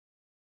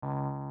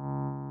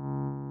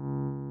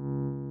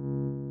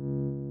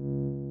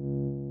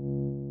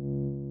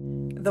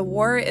The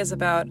War is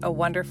about a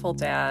wonderful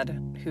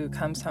dad who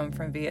comes home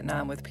from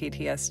Vietnam with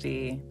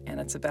PTSD, and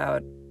it's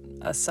about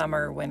a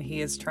summer when he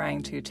is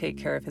trying to take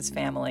care of his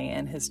family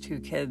and his two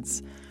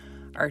kids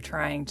are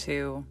trying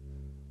to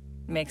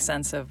make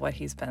sense of what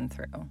he's been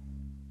through.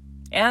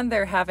 And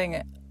they're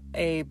having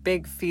a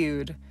big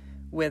feud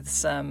with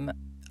some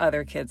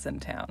other kids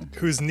in town.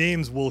 Whose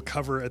names we'll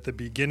cover at the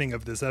beginning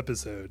of this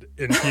episode,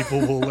 and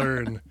people will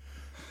learn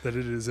that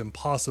it is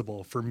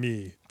impossible for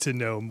me to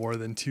know more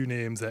than 2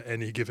 names at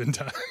any given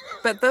time.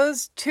 But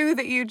those 2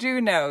 that you do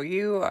know,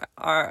 you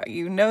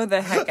know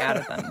the heck out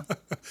of them,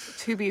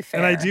 to be fair.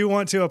 And I do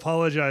want to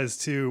apologize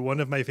to one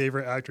of my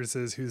favorite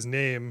actresses whose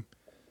name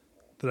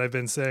that I've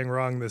been saying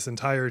wrong this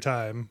entire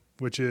time,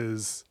 which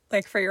is...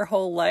 Like for your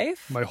whole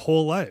life? My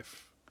whole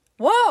life.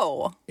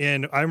 Whoa!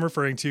 And I'm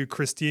referring to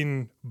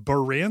Christine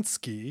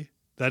Baranski.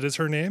 That is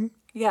her name?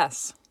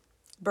 Yes.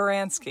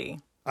 Baranski.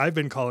 I've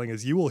been calling,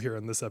 as you will hear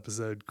in this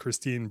episode,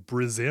 Christine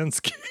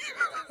Brzezinski.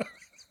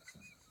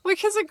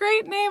 Which is a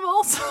great name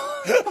also.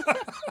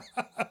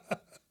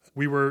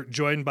 We were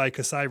joined by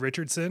Kasai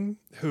Richardson,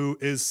 who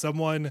is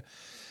someone...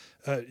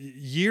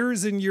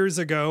 years and years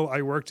ago,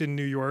 I worked in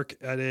New York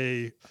at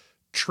a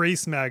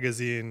Trace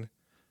magazine,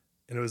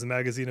 and it was a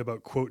magazine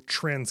about, quote,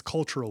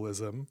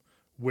 transculturalism,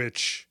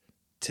 which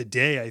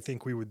today I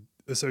think we would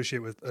associate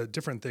with a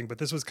different thing, but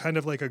this was kind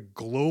of like a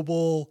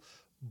global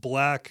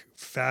Black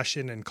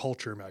fashion and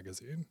culture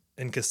magazine.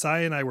 And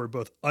Kasai and I were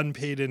both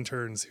unpaid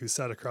interns who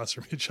sat across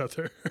from each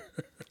other.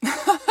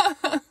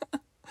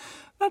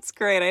 That's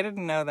great. I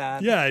didn't know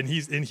that. Yeah, and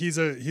he's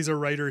a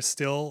writer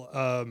still,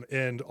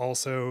 and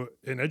also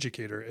an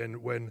educator.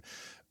 And when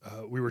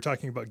we were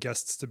talking about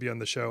guests to be on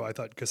the show, I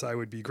thought Kasai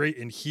would be great,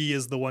 and he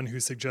is the one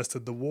who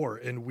suggested The War.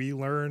 And we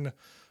learn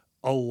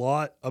a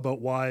lot about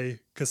why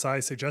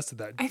Kasai suggested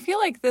that. I feel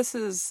like this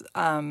is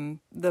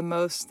the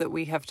most that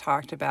we have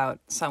talked about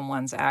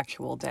someone's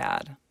actual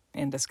dad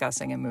in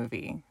discussing a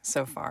movie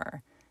so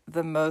far.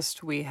 The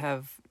most we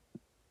have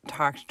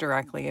talked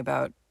directly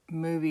about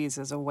movies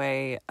as a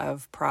way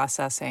of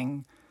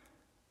processing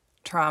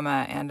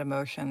trauma and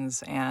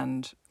emotions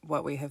and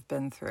what we have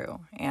been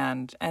through.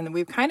 And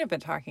we've kind of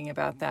been talking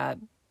about that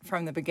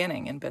from the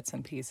beginning in bits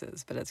and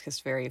pieces, but it's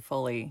just very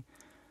fully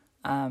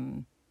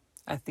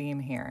a theme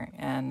here.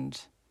 And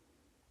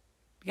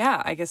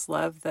yeah, I just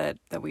love that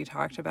we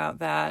talked about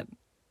that.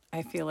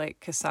 I feel like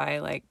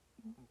Kasai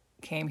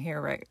came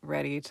here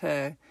ready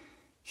to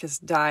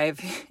just dive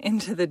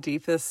into the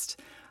deepest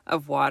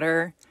of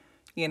water,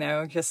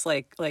 just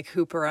like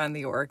Hooper on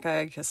the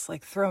Orca, just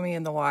like throw me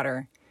in the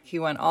water. He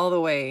went all the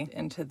way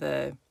into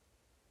the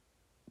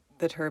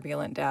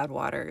turbulent dad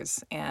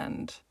waters,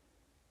 and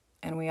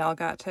we all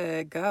got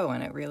to go,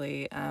 and it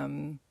really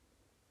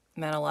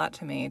meant a lot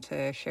to me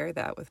to share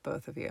that with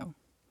both of you.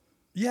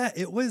 Yeah,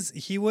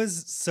 he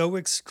was so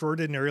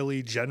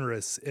extraordinarily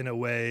generous in a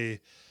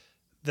way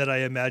that I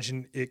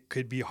imagine it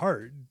could be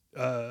hard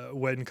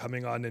when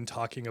coming on and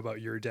talking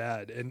about your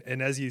dad.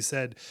 And as you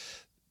said,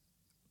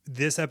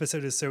 this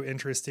episode is so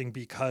interesting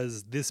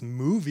because this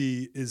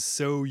movie is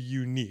so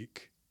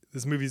unique.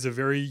 This movie is a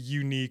very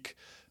unique,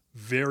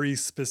 very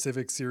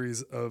specific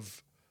series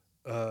of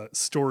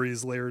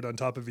stories layered on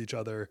top of each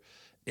other.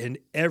 And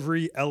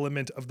every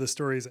element of the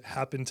stories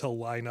happen to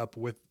line up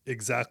with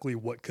exactly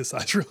what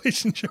Kasai's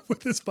relationship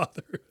with his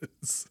father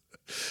is.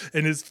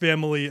 And his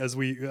family, as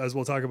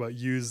we'll talk about,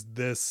 used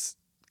this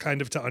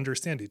kind of to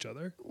understand each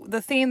other.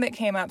 The theme that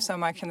came up so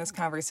much in this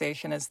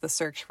conversation is the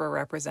search for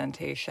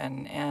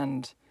representation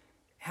and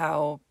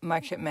how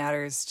much it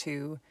matters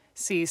to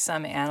see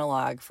some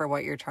analog for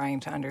what you're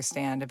trying to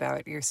understand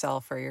about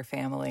yourself or your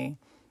family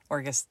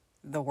or just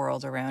the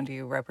world around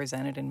you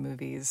represented in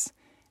movies.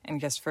 And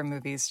just for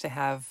movies to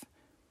have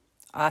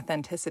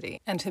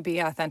authenticity and to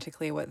be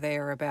authentically what they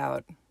are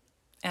about.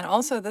 And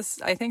also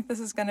I think this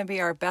is going to be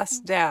our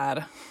best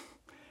dad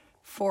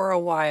for a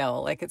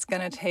while. Like it's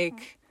going to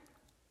take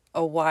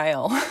a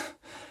while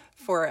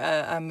for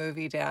a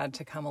movie dad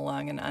to come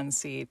along and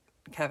unseat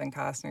Kevin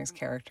Costner's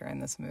character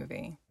in this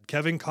movie.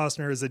 Kevin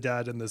Costner as a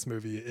dad in this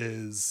movie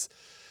is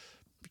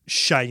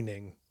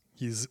shining.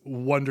 He's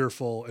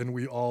wonderful, and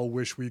we all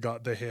wish we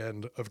got the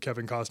hand of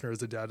Kevin Costner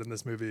as a dad in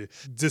this movie.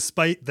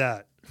 Despite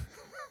that,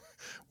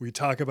 we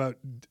talk about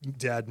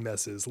dad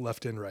messes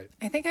left and right.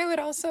 I think I would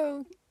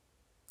also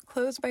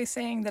close by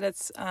saying that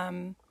it's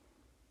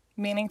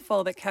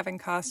meaningful that Kevin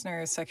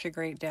Costner is such a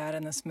great dad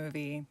in this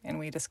movie, and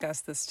we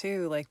discussed this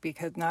too,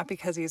 not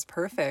because he's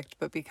perfect,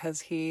 but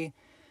because he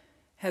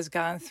has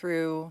gone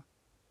through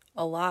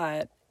a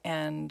lot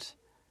and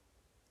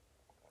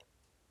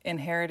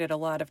inherited a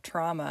lot of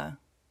trauma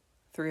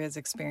through his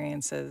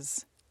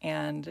experiences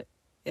and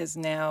is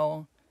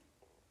now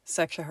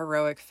such a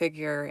heroic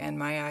figure in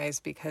my eyes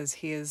because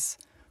he is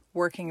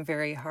working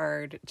very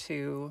hard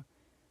to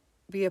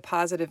be a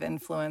positive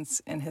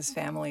influence in his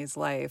family's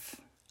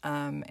life,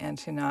 and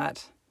to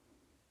not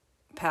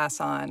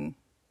pass on,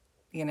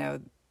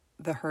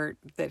 the hurt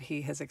that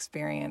he has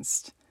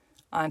experienced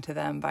onto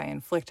them by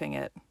inflicting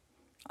it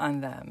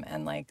on them.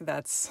 And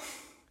that's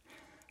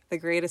the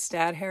greatest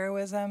dad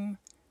heroism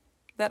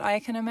that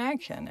I can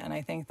imagine, and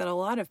I think that a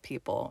lot of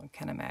people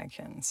can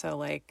imagine. So,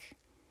 like,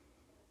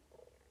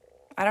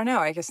 I don't know.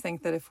 I just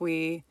think that if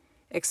we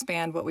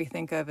expand what we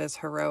think of as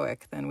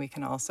heroic, then we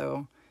can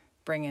also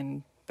bring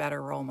in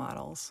better role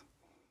models.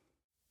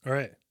 All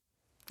right.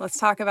 Let's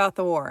talk about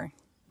the war.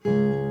 Don't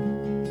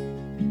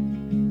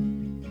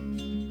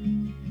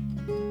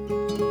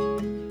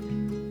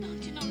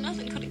you know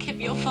nothing could have kept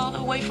your father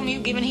away from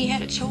you, given he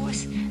had a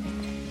choice?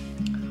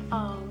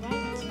 All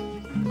right,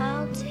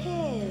 I'll tell you.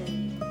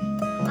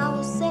 I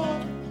will say,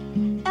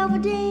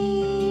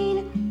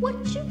 Elverdeen, what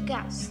you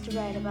got to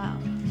write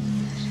about?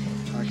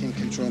 I can't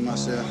control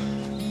myself.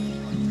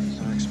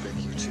 I expect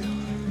you to.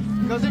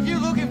 Because if you're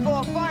looking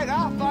for a fight,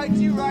 I'll fight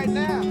you right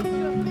now. But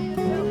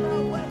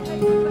I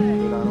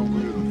don't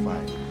believe in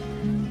fighting.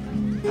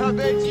 I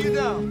bet you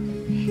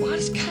don't. Why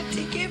does God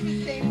take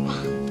everything,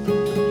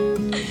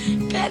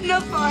 Mom? Bad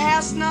enough for our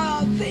house, not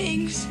all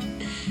things.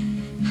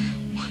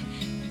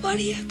 Why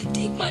do you have to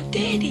take my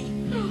daddy?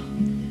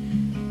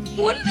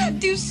 What did I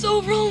do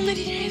so wrong that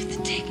he'd have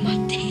to take my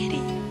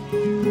daddy?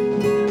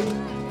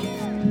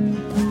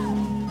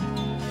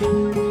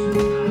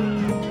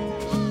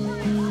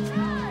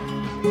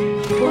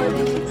 What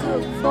is it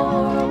good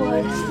for?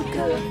 What is it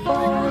good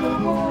for? The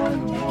war,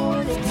 the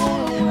war, the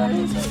war. What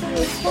is it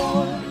good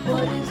for?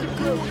 What is it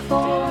good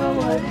for?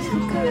 What is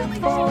it good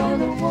for?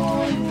 The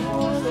war, the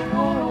war, the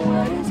war.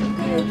 What is it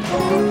good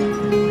for?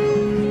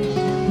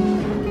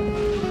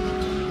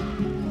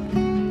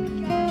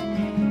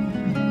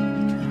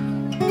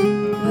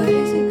 What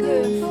is it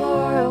good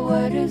for?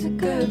 What is it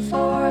good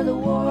for? The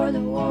war, the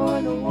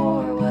war, the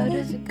war. What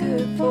is it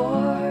good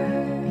for?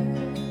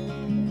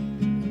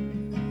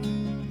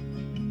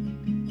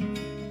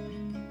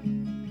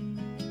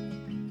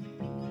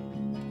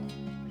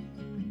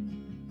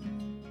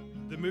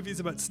 The movie's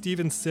about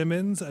Steven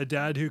Simmons, a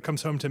dad who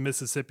comes home to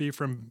Mississippi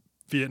from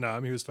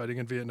Vietnam. He was fighting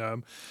in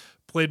Vietnam.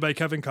 Played by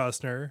Kevin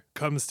Costner,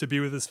 comes to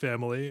be with his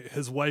family.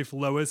 His wife,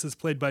 Lois, is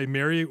played by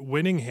Mary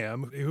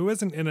Winningham, who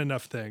isn't in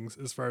enough things,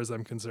 as far as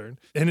I'm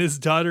concerned. And his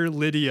daughter,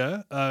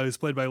 Lydia, who's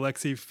played by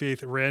Lexi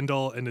Faith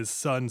Randall, and his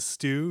son,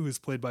 Stu, who's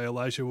played by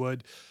Elijah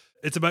Wood.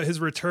 It's about his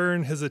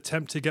return, his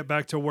attempt to get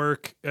back to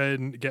work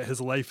and get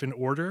his life in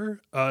order.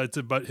 It's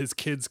about his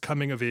kids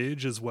coming of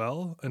age as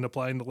well and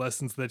applying the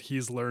lessons that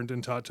he's learned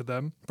and taught to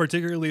them,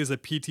 particularly as a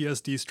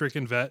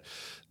PTSD-stricken vet.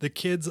 The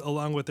kids,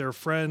 along with their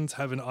friends,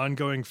 have an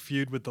ongoing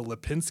feud with the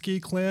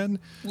Lipinski clan.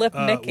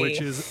 Lipnicki.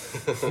 Which is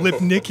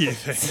Lipnicki.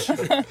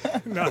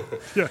 No,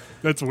 yeah,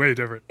 that's way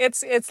different.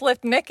 It's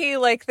Lipnicki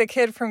like the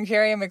kid from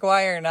Jerry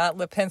Maguire, not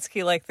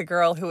Lipinski like the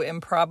girl who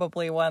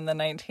improbably won the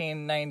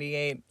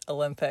 1998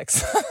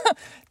 Olympics.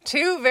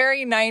 Two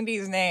very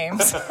 90s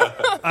names.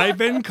 I've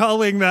been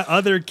calling that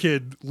other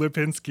kid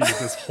Lipinski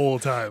this whole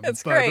time,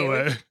 It's by the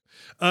great.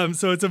 way.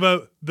 So it's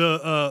about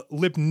the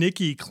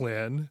Lipnicki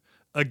clan,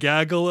 a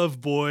gaggle of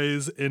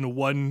boys and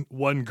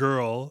one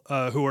girl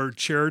who are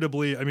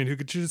who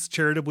could just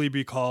charitably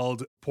be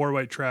called poor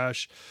white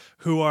trash,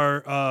 who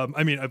are,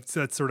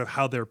 that's sort of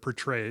how they're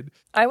portrayed.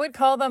 I would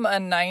call them a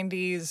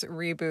 90s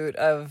reboot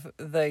of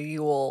the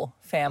Yule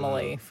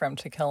family from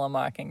To Kill a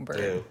Mockingbird.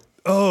 Yeah.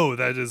 Oh,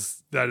 that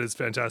is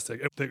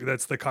fantastic.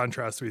 That's the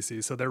contrast we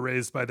see. So they're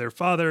raised by their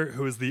father,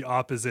 who is the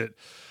opposite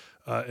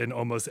in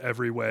almost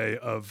every way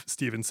of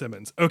Steven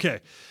Simmons.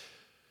 Okay.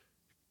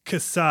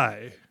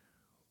 Kasai,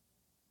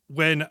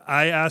 when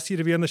I asked you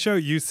to be on the show,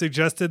 you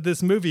suggested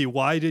this movie.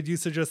 Why did you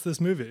suggest this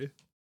movie?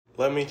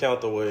 Let me count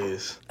the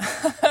ways.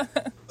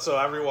 So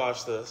I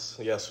rewatched this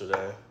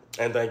yesterday,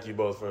 and thank you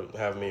both for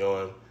having me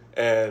on.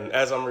 And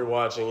as I'm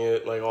rewatching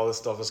it, like all this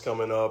stuff is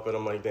coming up, and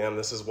I'm like, damn,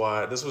 this is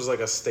why this was like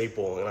a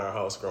staple in our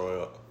house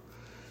growing up.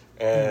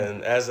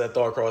 And as that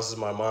thought crosses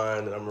my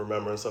mind, and I'm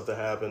remembering stuff that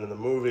happened in the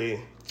movie,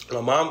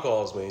 my mom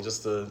calls me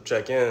just to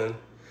check in,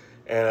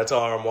 and I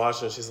tell her I'm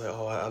watching. She's like,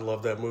 "Oh, I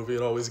love that movie.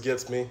 It always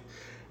gets me."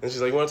 And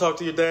she's like, "You want to talk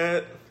to your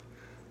dad?"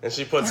 And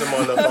she puts him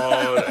on the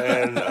phone,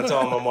 and I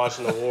tell him I'm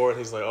watching the war, and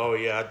he's like, "Oh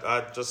yeah,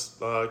 I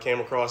just came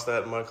across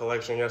that in my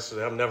collection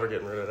yesterday. I'm never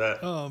getting rid of that."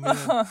 Oh,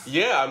 man.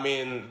 Yeah, I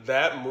mean,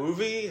 that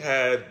movie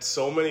had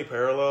so many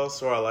parallels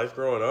to our life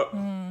growing up.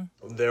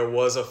 There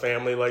was a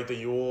family like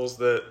the Yules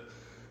that,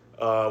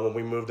 when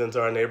we moved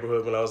into our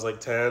neighborhood when I was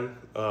like 10,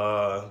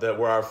 that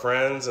were our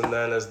friends. And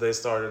then as they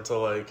started to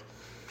like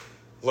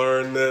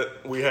learn that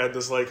we had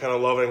this like kind of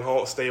loving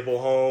home, stable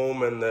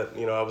home, and that,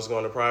 you know, I was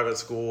going to private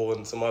school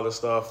and some other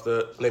stuff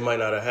that they might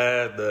not have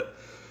had that,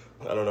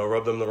 I don't know,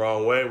 rubbed them the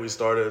wrong way. We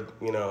started,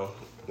 you know,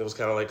 it was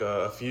kind of like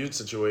a feud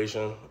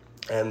situation,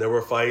 and there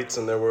were fights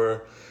and there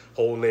were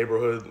whole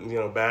neighborhood, you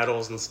know,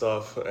 battles and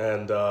stuff.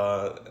 And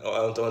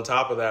on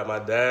top of that, my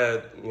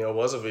dad, you know,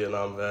 was a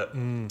Vietnam vet,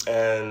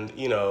 and,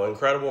 you know,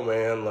 incredible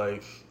man.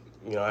 Like,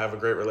 you know, I have a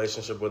great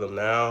relationship with him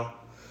now.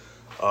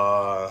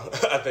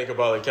 I think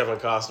about like Kevin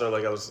Costner,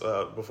 like I was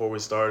before we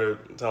started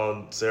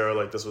telling Sarah,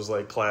 like this was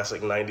like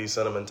classic 90s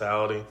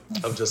sentimentality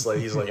of just like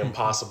he's like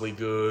impossibly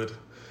good.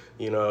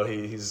 You know,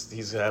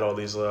 he's had all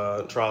these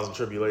trials and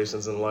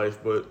tribulations in life,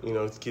 but, you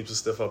know, keeps a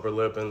stiff upper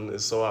lip and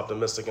is so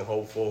optimistic and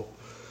hopeful.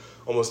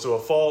 almost to a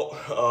fault.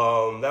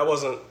 That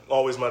wasn't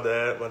always my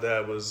dad. My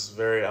dad was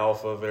very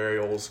alpha, very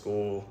old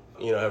school.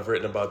 I've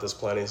written about this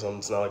plenty, so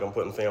it's not like I'm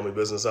putting family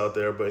business out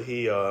there, but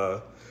he had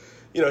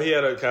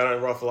a kind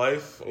of rough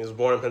life. He was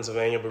born in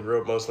Pennsylvania, but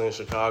grew up mostly in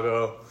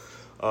Chicago.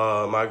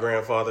 My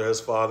grandfather, his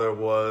father,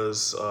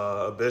 was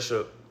a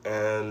bishop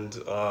and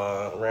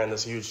ran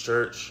this huge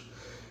church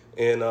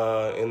in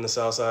the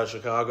south side of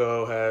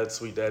Chicago. Had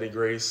Sweet Daddy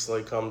Grace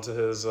come to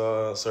his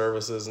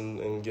services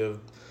and give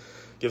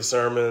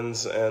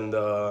sermons, and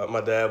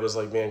my dad was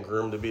being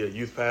groomed to be a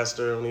youth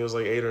pastor when he was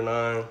 8 or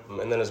 9,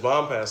 and then his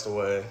mom passed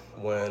away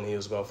when he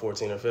was about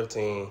 14 or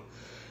 15.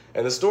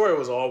 And the story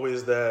was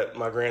always that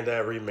my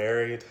granddad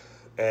remarried,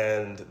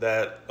 and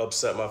that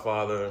upset my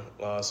father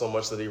so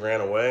much that he ran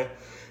away.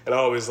 And I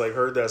always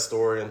heard that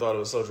story and thought it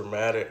was so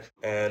dramatic.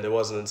 And it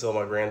wasn't until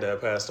my granddad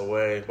passed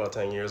away about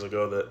 10 years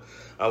ago that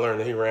I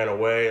learned that he ran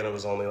away, and it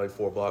was only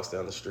 4 blocks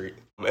down the street.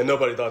 And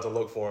nobody thought to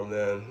look for him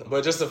then.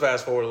 But just to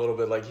fast forward a little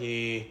bit,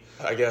 he,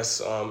 I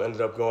guess,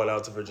 ended up going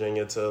out to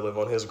Virginia to live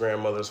on his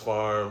grandmother's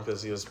farm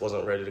because he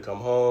wasn't ready to come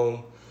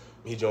home.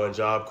 He joined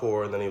Job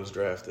Corps, and then he was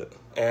drafted.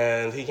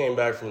 And he came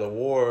back from the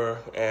war,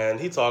 and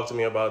he talked to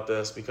me about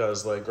this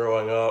because,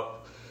 growing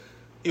up,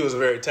 he was a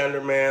very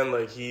tender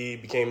man. He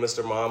became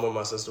Mr. Mom when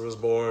my sister was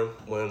born,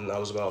 when I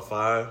was about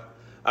 5.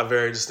 I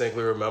very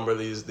distinctly remember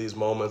these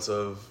moments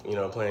of,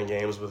 playing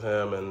games with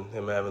him and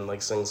him having,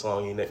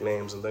 sing-songy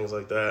nicknames and things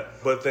like that.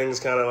 But things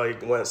kind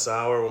of, went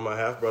sour when my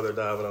half-brother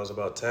died when I was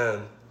about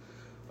 10.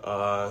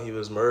 He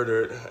was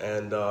murdered,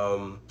 and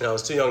I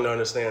was too young to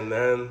understand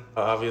then.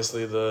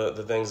 Obviously,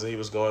 the things that he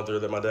was going through,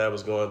 that my dad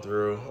was going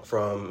through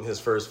from his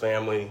first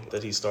family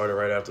that he started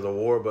right after the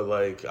war. But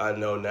I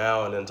know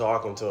now, and in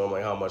talking to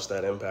him, how much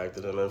that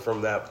impacted him. And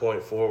from that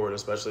point forward,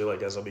 especially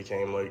as I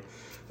became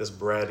this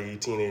bratty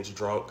teenage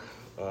drunk,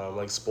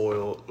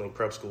 spoiled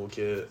prep school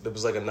kid, it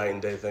was a night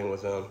and day thing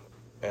with him.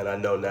 And I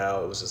know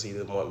now it was just he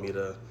didn't want me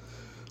to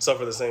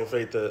suffer the same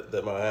fate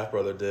that my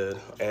half-brother did.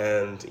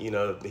 And,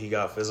 he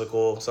got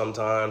physical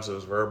sometimes. It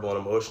was verbal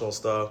and emotional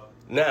stuff.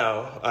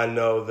 Now, I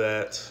know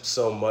that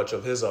so much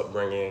of his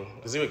upbringing,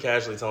 because he would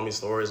casually tell me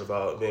stories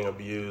about being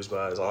abused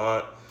by his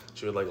aunt.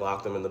 She would,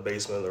 lock them in the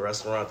basement of the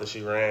restaurant that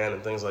she ran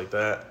and things like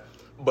that.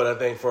 But I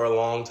think for a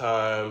long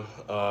time,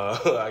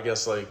 I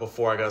guess,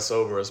 before I got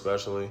sober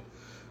especially,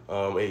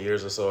 8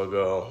 years or so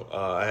ago,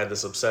 I had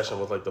this obsession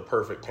with, the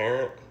perfect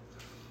parent.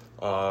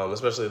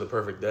 Especially the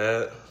perfect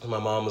dad. My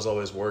mom was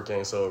always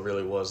working, so it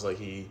really was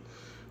he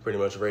pretty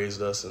much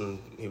raised us, and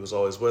he was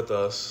always with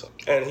us.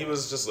 And he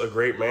was just a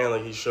great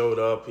man. He showed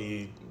up,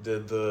 he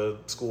did the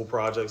school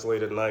projects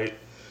late at night.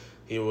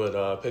 He would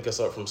pick us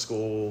up from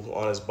school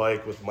on his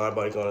bike with my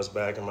bike on his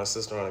back and my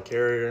sister on a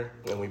carrier,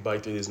 and we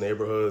biked through these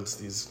neighborhoods,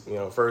 these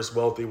first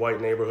wealthy white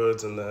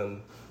neighborhoods, and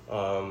then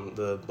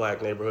the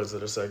black neighborhoods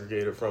that are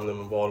segregated from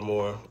them in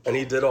Baltimore. And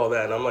he did all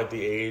that, and I'm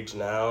the age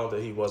now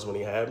that he was when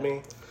he had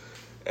me.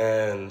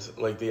 And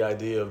the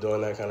idea of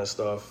doing that kind of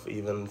stuff,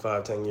 even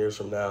 5-10 years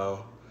from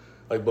now,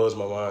 blows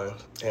my mind.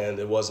 And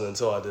it wasn't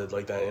until I did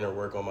that inner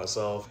work on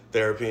myself,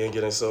 therapy and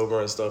getting sober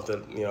and stuff,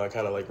 that I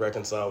kind of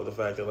reconciled with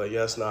the fact that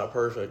yes, not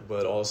perfect,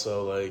 but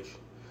also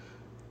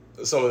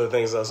some of the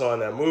things I saw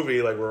in that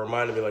movie were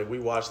reminding me we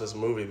watched this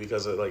movie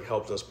because it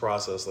helped us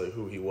process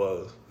who he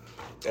was.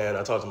 And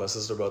I talked to my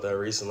sister about that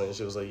recently, and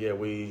she was yeah,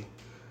 we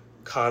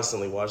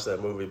constantly watched that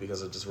movie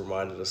because it just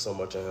reminded us so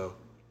much of him.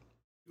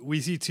 We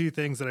see 2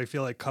 things that I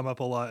feel come up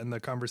a lot in the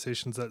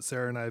conversations that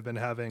Sarah and I have been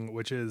having,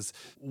 which is,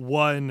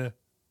 one,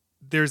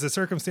 there's a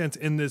circumstance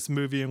in this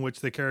movie in which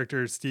the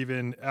character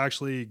Steven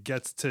actually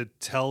gets to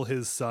tell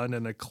his son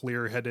in a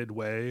clear-headed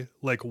way,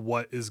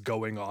 what is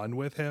going on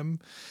with him.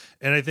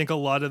 And I think a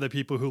lot of the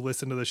people who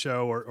listen to the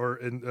show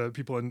or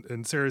people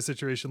in Sarah's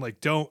situation,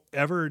 don't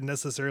ever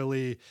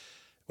necessarily,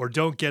 or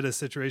don't get a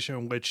situation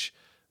in which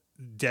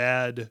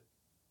dad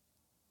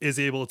is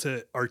able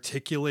to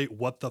articulate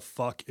what the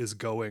fuck is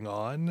going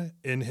on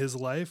in his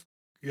life.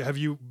 Have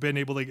you been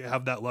able to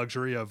have that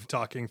luxury of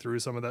talking through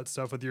some of that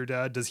stuff with your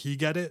dad? Does he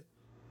get it?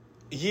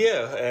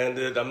 Yeah, and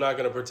I'm not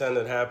going to pretend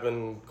it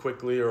happened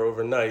quickly or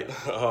overnight.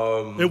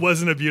 It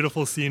wasn't a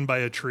beautiful scene by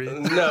a tree.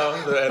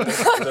 No,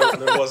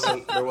 there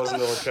wasn't no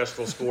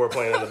orchestral score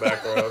playing in the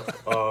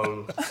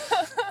background.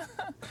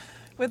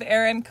 With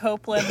Aaron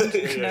Copland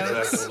yeah,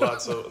 notes. Exactly.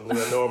 Lots of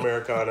no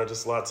Americana,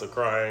 just lots of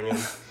crying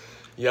and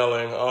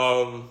yelling.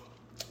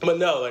 But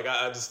no,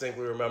 I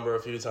distinctly remember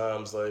a few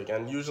times,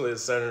 and usually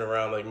it's centered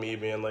around, me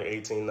being,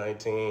 18,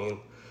 19,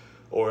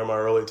 or in my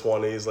early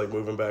 20s,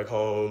 moving back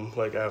home,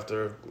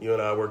 after you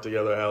and I worked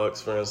together,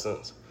 Alex, for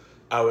instance.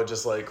 I would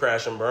just,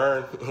 crash and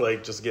burn,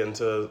 just get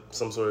into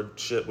some sort of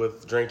shit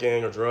with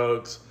drinking or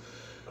drugs.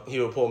 He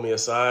would pull me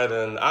aside,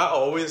 and I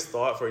always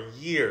thought for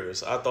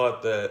years, I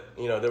thought that,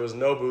 there was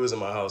no booze in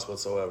my house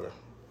whatsoever,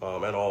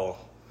 at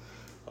all.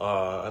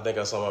 I think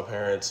I saw my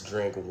parents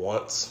drink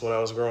once when I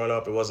was growing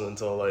up. It wasn't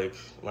until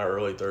my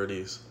early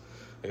 30s,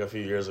 a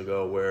few years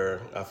ago,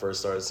 where I first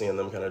started seeing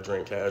them kind of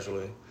drink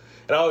casually.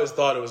 And I always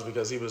thought it was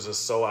because he was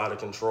just so out of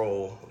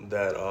control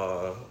that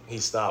he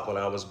stopped when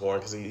I was born,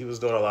 because he was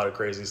doing a lot of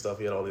crazy stuff.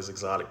 He had all these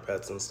exotic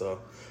pets and stuff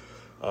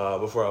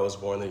before I was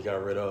born that he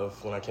got rid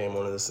of when I came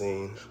onto the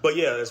scene. But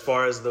yeah, as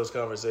far as those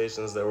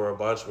conversations, there were a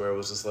bunch where it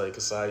was just like,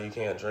 Kasai, you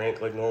can't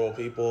drink like normal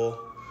people.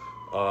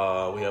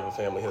 We have a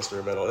family history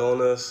of mental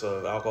illness,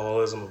 of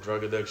alcoholism, of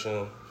drug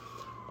addiction.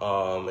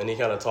 And he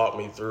kind of talked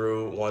me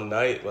through one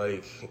night,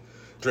 like,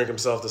 drink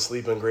himself to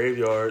sleep in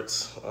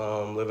graveyards,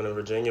 living in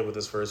Virginia with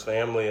his first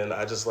family. And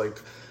I just,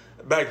 like,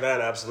 back then,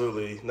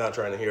 absolutely not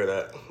trying to hear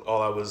that.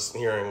 All I was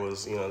hearing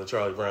was, you know, the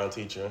Charlie Brown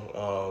teacher.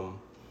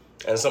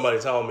 And somebody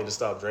telling me to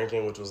stop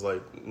drinking, which was,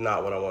 like,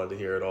 not what I wanted to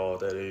hear at all at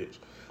that age.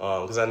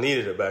 Because I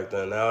needed it back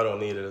then. Now I don't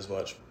need it as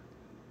much.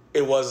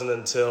 It wasn't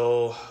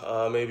until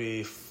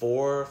maybe 6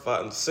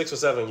 or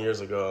 7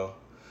 years ago,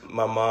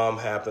 my mom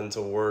happened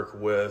to work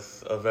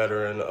with a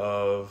veteran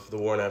of the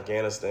war in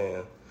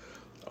Afghanistan.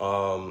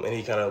 And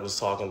he kind of was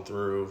talking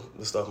through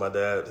the stuff my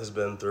dad has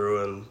been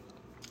through and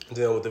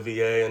dealing with the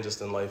VA and just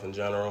in life in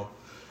general.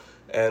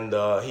 And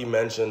he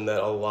mentioned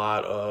that a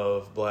lot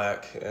of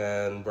black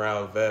and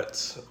brown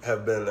vets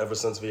have been, ever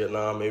since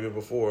Vietnam, maybe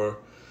before,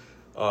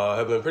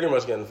 have been pretty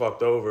much getting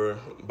fucked over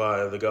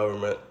by the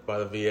government, by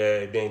the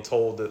VA, being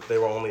told that they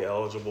were only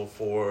eligible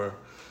for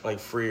like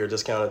free or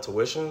discounted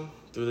tuition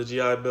through the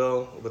GI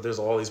Bill, but there's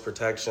all these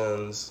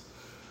protections.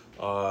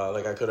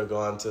 Like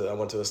I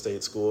went to a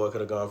state school, I could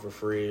have gone for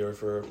free or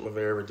for a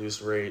very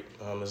reduced rate.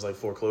 There's like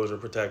foreclosure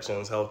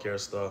protections, healthcare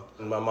stuff.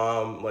 And my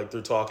mom, like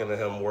through talking to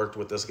him, worked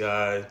with this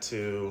guy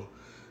to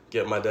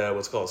get my dad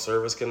what's called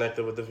service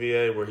connected with the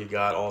VA, where he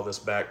got all this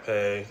back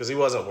pay, because he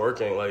wasn't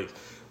working. Like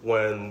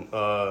when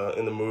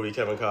in the movie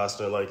Kevin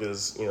Costner like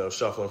is, you know,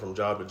 shuffling from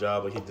job to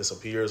job, like he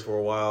disappears for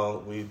a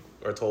while. We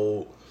are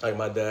told like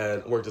my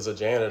dad worked as a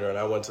janitor, and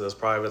I went to this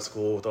private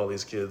school with all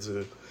these kids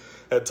who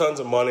had tons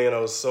of money, and I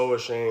was so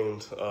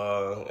ashamed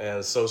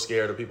and so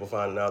scared of people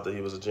finding out that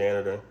he was a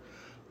janitor.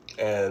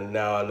 And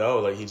now I know,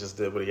 like, he just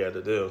did what he had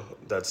to do.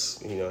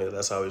 That's, you know,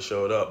 that's how he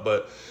showed up.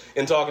 But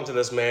in talking to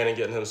this man and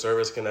getting him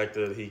service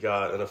connected, he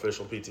got an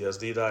official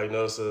PTSD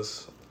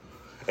diagnosis.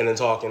 And in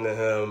talking to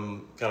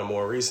him kind of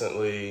more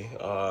recently,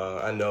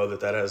 I know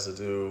that has to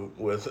do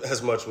with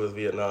as much with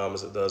Vietnam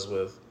as it does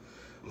with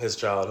his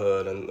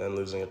childhood and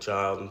losing a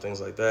child and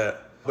things like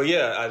that. But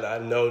yeah, I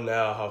know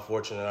now how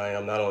fortunate I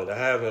am, not only to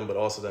have him, but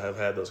also to have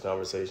had those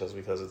conversations,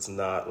 because it's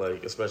not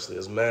like, especially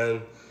as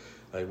men,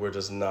 like we're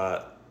just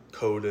not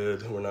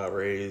coded, we're not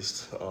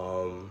raised,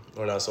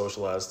 we're not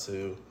socialized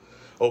to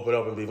open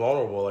up and be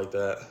vulnerable like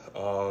that.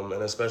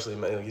 And especially,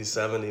 he's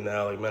 70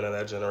 now, like men of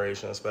that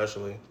generation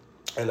especially.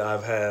 And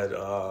I've had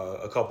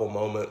a couple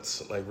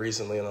moments, like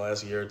recently in the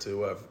last year or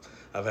two,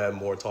 I've had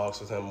more talks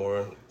with him,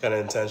 more kind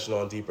of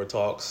intentional and deeper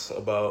talks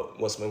about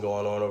what's been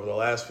going on over the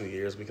last few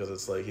years, because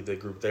it's like he did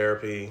group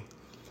therapy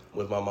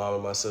with my mom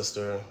and my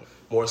sister.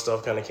 More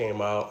stuff kind of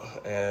came out,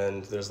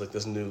 and there's like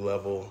this new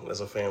level as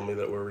a family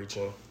that we're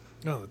reaching.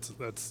 No,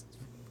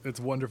 it's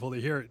wonderful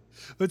to hear it.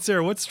 But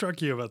Sarah, what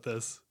struck you about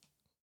this?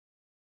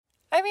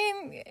 I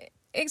mean,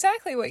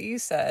 exactly what you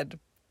said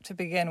to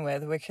begin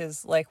with, which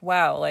is like,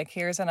 wow, like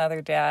here's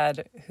another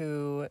dad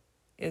who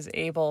is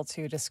able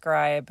to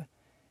describe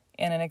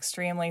in an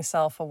extremely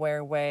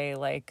self-aware way,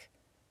 like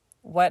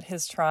what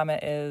his trauma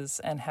is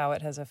and how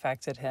it has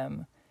affected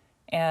him,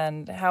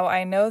 and how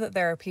I know that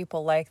there are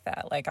people like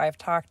that. Like I've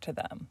talked to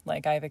them,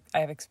 like I've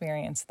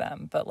experienced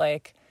them, but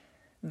like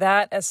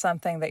that as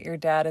something that your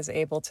dad is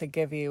able to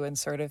give you and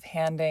sort of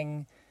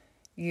handing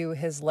you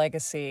his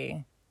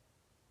legacy.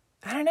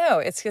 I don't know.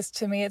 It's just,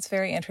 to me, it's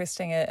very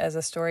interesting as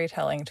a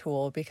storytelling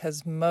tool,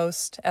 because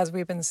most, as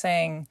we've been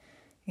saying,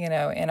 you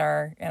know, in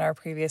our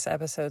previous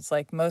episodes,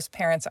 like most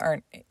parents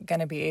aren't going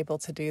to be able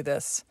to do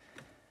this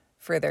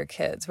for their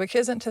kids, which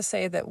isn't to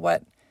say that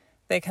what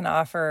they can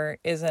offer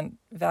isn't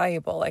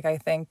valuable. Like I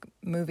think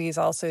movies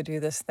also do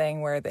this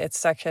thing where it's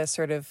such a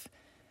sort of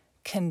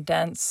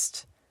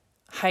condensed,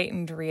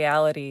 heightened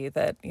reality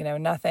that, you know,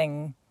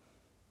 nothing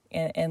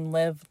in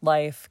lived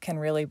life can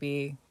really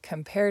be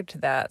compared to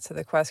that. So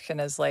the question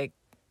is like,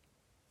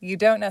 you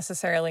don't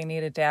necessarily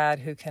need a dad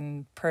who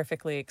can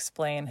perfectly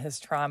explain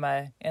his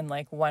trauma in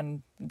like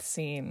one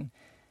scene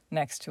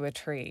next to a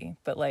tree,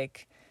 but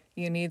like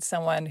you need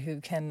someone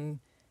who can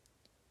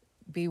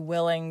be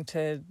willing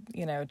to,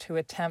 you know, to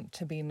attempt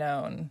to be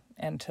known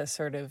and to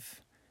sort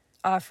of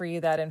offer you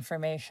that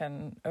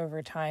information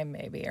over time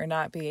maybe, or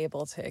not be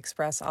able to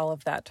express all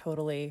of that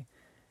totally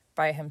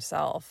by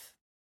himself.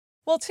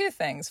 Well, two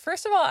things.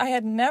 First of all, I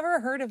had never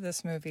heard of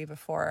this movie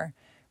before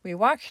we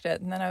watched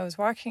it, and then I was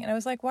watching and I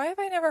was like, why have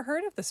I never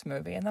heard of this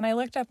movie? And then I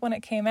looked up when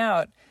it came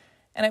out,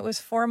 and it was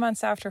 4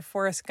 months after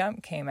Forrest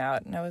Gump came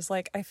out, and I was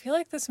like, I feel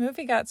like this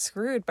movie got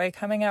screwed by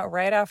coming out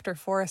right after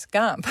Forrest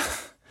Gump.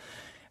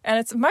 And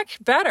it's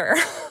much better.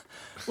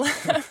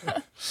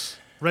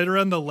 Right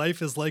around the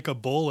life is like a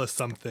bowl of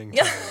something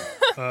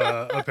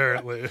time,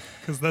 apparently,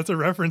 because that's a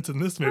reference in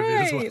this movie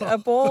as well. A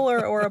bowl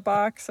or a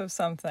box of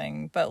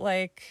something, but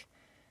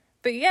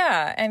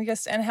yeah,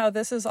 and how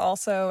this is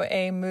also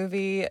a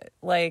movie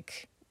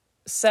like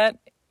set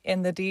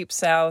in the Deep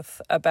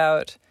South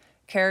about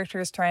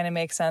characters trying to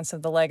make sense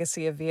of the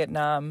legacy of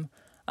Vietnam,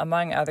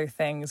 among other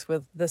things,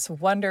 with this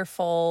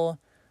wonderful,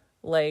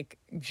 like,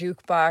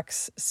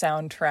 jukebox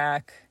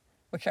soundtrack,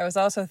 which I was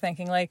also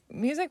thinking, like,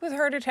 music was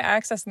harder to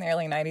access in the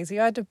early 90s. You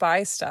had to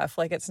buy stuff.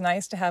 Like, it's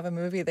nice to have a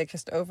movie that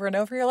just over and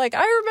over, you're like,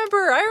 I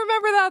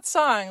remember that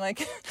song.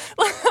 Like,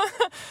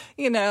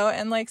 you know,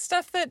 and, like,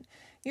 stuff that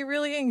you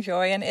really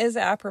enjoy and is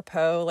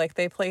apropos. Like,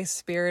 they play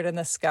Spirit in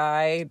the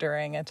Sky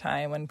during a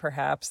time when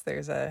perhaps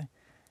there's a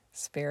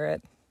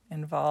spirit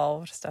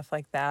involved, stuff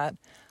like that.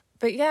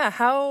 But yeah,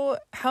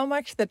 how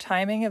much the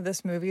timing of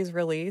this movie's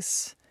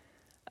release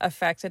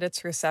affected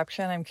its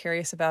reception, I'm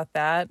curious about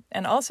that.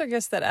 And also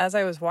just that as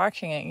I was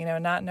watching it, you know,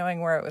 not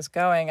knowing where it was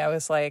going, I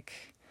was like,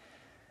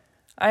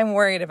 I'm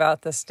worried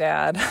about this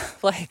dad.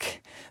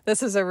 Like,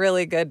 this is a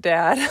really good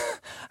dad.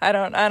 I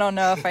don't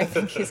know if I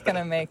think he's going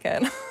to make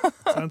it.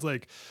 Sounds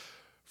like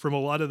from a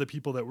lot of the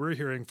people that we're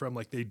hearing from,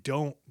 like, they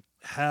don't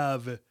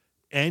have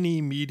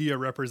any media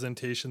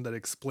representation that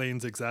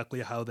explains exactly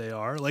how they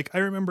are. Like, I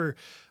remember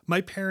my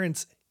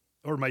parents,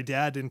 or my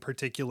dad in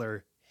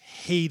particular,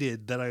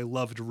 hated that I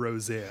loved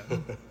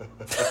Roseanne.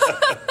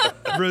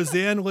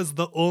 Roseanne was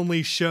the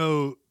only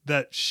show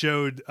that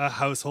showed a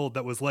household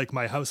that was like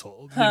my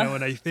household, you know,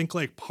 and I think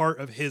like part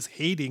of his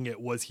hating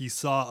it was he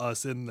saw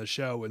us in the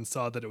show and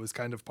saw that it was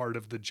kind of part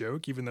of the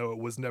joke, even though it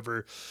was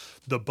never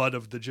the butt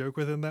of the joke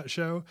within that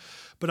show.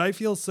 But I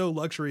feel so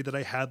luxury that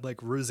I had like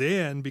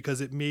Roseanne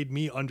because it made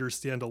me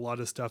understand a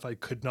lot of stuff I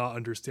could not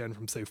understand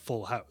from, say,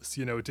 Full House.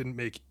 You know, it didn't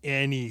make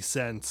any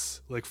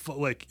sense. Like,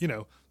 you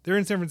know, they're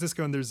in San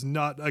Francisco and there's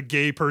not a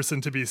gay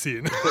person to be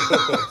seen.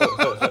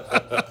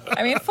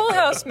 I mean, Full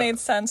House made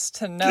sense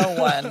to no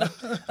one.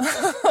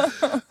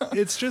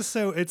 It's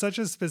such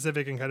a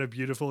specific and kind of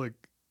beautiful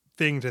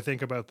thing to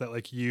think about, that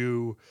like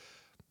you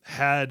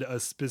had a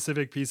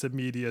specific piece of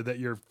media that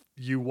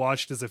you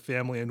watched as a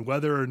family, and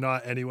whether or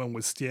not anyone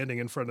was standing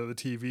in front of the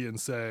TV and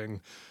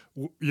saying,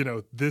 you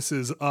know, this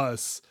is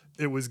us,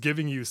 it was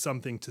giving you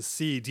something to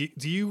see.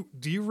 Do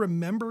you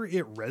remember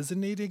it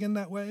resonating in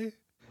that way?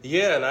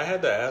 Yeah, and I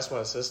had to ask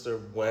my sister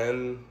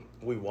when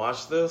we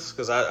watched this,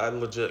 because I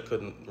legit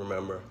couldn't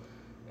remember.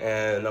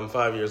 And I'm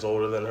 5 years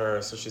older than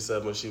her, so she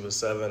said when she was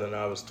 7 and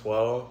I was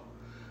 12.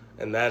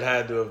 And that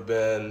had to have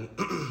been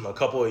a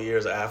couple of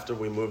years after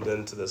we moved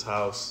into this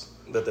house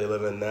that they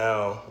live in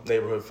now.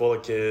 Neighborhood full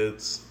of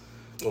kids.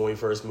 When we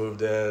first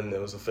moved in, there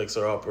was a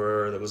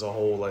fixer-upper. There was a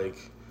whole, like,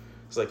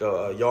 it's like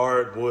a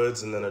yard,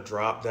 woods, and then a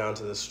drop down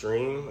to the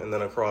stream. And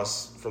then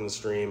across the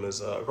stream is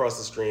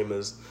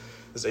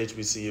this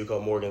HBCU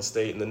called Morgan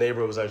State. And the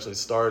neighborhood was actually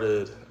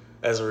started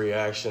as a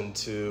reaction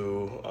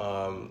to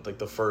like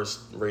the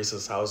first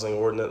racist housing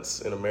ordinance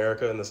in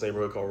America in this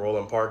neighborhood called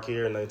Roland Park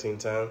here in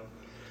 1910.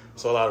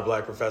 So a lot of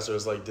black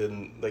professors they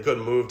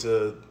couldn't move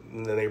to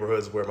the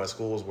neighborhoods where my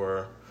schools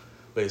were,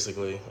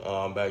 basically,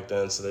 back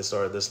then. So they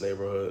started this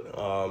neighborhood.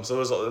 So it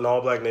was an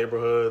all black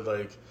neighborhood,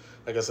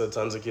 like I said,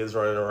 tons of kids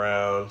running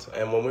around.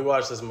 And when we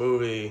watched this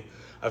movie,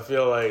 I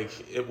feel like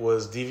it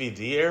was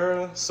DVD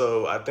era.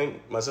 So I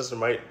think my sister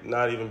might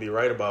not even be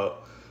right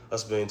about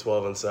us being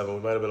 12 and 7.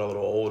 We might have been a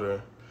little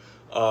older.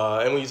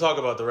 And when you talk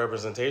about the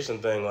representation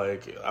thing,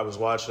 like, I was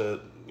watching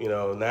it, you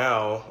know,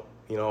 now,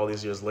 you know, all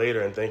these years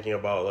later, and thinking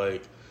about,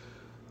 like,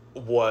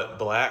 what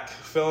black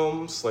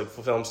films, like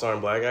films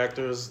starring black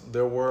actors,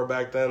 there were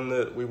back then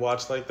that we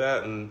watched like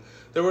that. And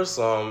there were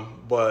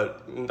some,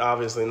 but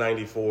obviously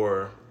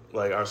 94,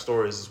 like, our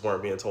stories just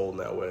weren't being told in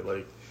that way.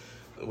 Like,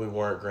 we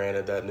weren't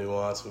granted that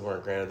nuance. We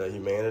weren't granted that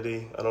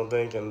humanity, I don't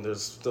think. And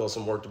there's still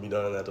some work to be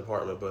done in that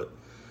department, but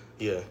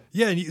yeah.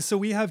 And so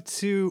we have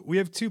two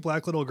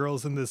black little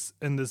girls in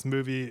this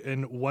movie,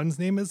 and one's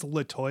name is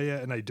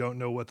LaToya, and I don't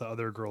know what the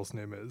other girl's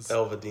name is.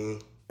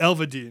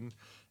 Elvadine.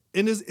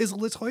 And is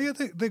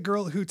LaToya the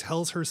girl who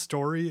tells her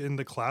story in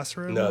the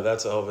classroom? No,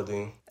 that's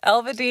Elvadine.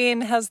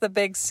 Elvadine has the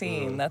big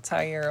scene. That's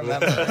how you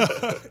remember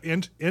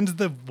it. and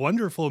the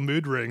wonderful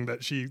mood ring that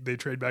they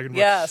trade back and forth.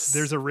 Yes.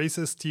 There's a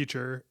racist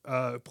teacher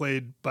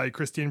played by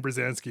Christine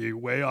Brzezinski,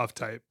 way off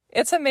type.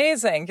 It's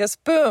amazing.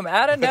 Just boom,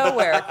 out of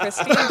nowhere,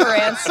 Christine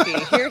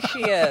Baranski. Here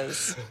she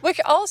is.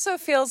 Which also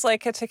feels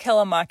like a To Kill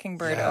a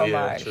Mockingbird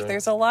homage. Yeah,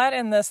 there's a lot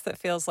in this that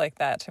feels like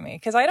that to me.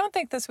 Because I don't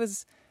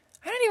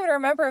even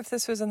remember if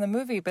this was in the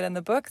movie, but in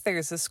the book,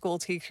 there's a school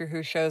teacher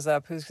who shows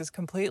up who's just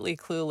completely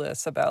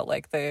clueless about,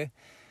 like, the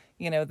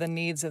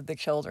needs of the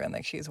children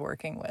that she's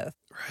working with.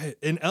 Right.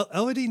 And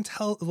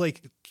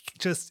Elvadine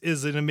just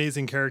is an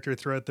amazing character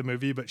throughout the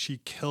movie, but she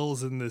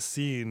kills in this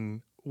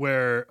scene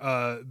where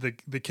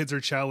the kids are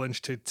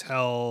challenged to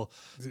tell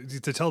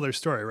their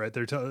story, right?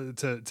 They're to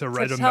write a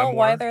memoir. To tell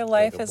why their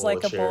life is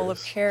like a bowl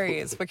of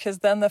cherries, which is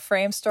then the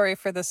frame story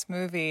for this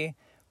movie,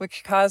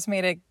 which caused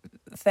me to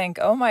think,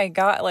 oh my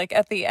God, like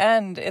at the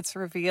end, it's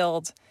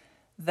revealed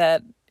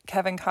that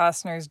Kevin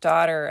Costner's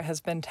daughter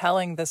has been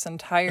telling this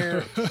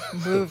entire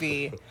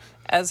movie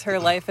as her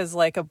life is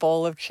like a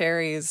bowl of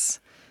cherries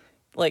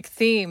like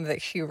theme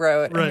that she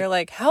wrote. Right. And you're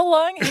like, how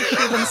long has she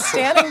been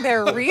standing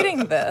there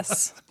reading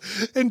this?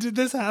 And did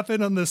this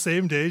happen on the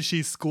same day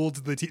she schooled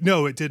the teacher?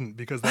 No, it didn't,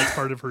 because that's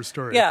part of her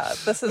story. Yeah,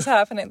 this is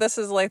happening. This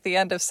is like the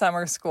end of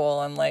summer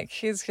school. And like,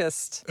 she's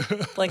just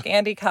like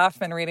Andy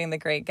Kaufman reading The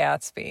Great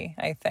Gatsby,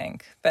 I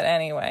think. But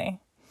anyway.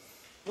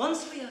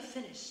 Once we are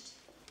finished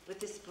with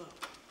this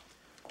book,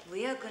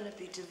 we are going to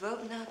be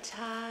devoting our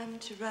time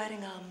to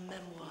writing our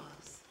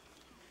memoirs.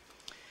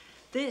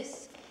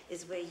 This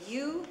is where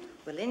you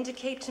will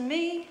indicate to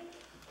me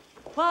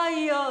why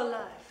your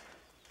life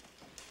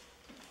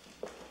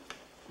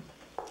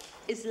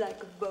is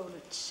like a bowl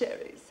of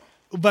cherries.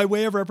 By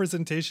way of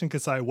representation,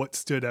 Kasai, what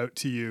stood out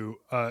to you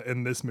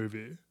in this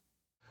movie?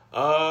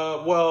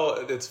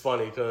 Well, it's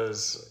funny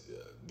because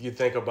you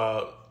think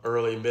about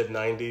early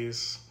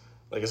mid-90s,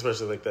 like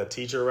especially like that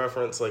teacher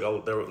reference, like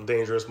there were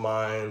Dangerous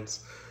Minds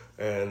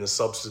and The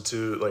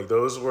Substitute. Like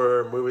those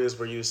were movies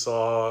where you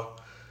saw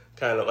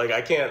kind of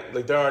like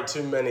there aren't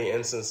too many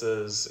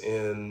instances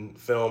in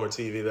film or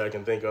TV that I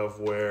can think of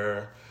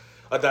where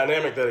a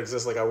dynamic that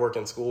exists. Like I work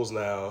in schools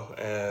now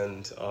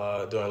and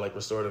doing like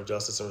restorative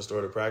justice and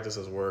restorative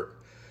practices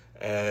work.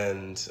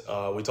 And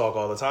we talk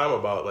all the time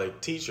about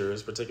like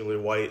teachers,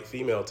 particularly white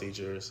female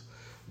teachers,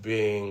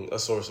 being a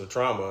source of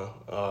trauma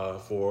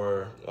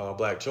for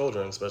black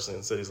children, especially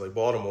in cities like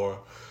Baltimore.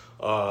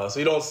 So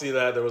you don't see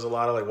that. There was a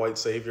lot of like white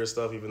savior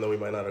stuff, even though we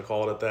might not have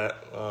called it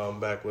that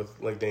back with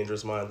like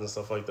Dangerous Minds and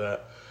stuff like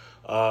that.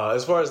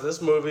 As far as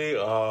this movie,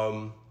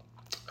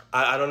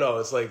 I don't know.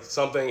 It's like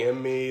something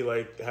in me,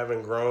 like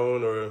having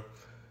grown or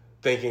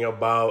thinking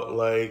about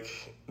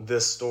like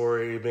this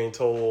story being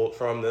told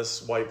from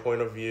this white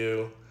point of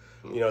view.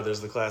 You know,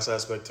 there's the class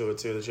aspect to it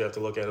too that you have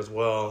to look at as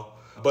well.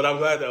 But I'm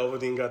glad that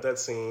Elverdeen got that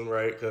scene,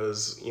 right?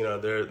 Because, you know,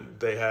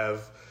 they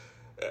have...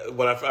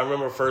 When I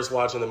remember first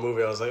watching the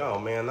movie, I was like, oh,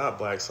 man, not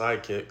black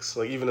sidekicks.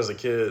 Like, even as a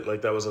kid,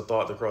 like, that was a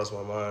thought that crossed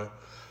my mind.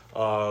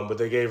 But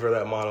they gave her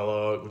that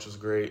monologue, which was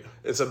great.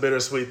 It's a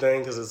bittersweet thing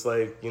because it's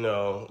like, you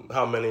know,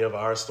 how many of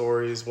our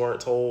stories weren't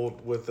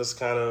told with this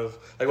kind of...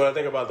 Like, when I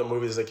think about the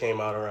movies that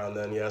came out around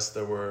then, yes,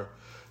 there were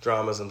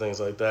dramas and things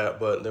like that,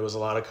 but there was a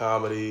lot of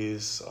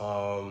comedies, a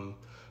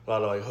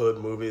lot of, like, hood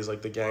movies,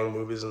 like the gang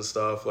movies and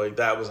stuff. Like,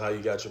 that was how you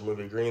got your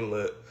movie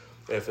greenlit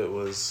if it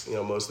was, you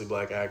know, mostly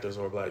black actors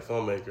or a black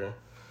filmmaker.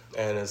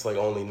 And it's like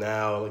only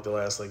now, like the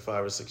last like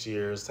 5 or 6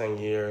 years, 10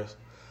 years,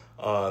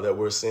 that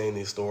we're seeing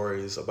these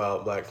stories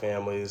about black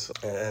families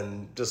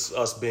and just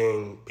us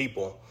being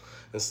people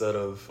instead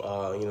of,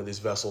 you know, these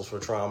vessels for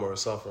trauma or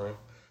suffering.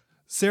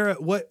 Sarah,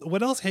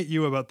 what else hit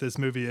you about this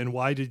movie and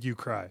why did you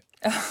cry?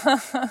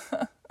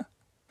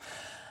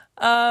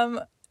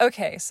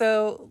 Okay,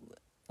 so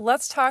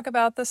let's talk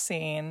about the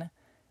scene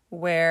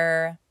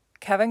where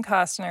Kevin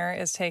Costner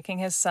is taking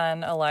his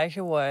son,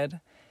 Elijah Wood,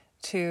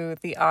 to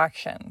the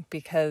auction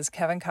because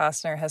Kevin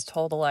Costner has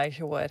told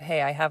Elijah Wood,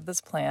 hey, I have this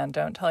plan,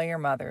 don't tell your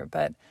mother,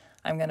 but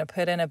I'm going to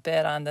put in a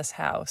bid on this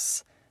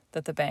house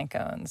that the bank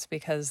owns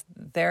because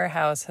their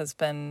house has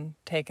been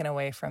taken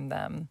away from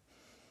them.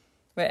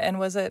 And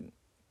was it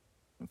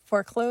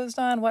foreclosed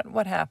on?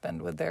 What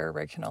happened with their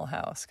original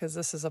house? Because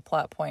this is a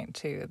plot point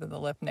too, that the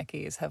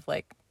Lipnickies have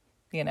like,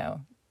 you know,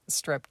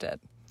 stripped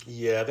it.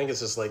 Yeah, I think it's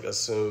just like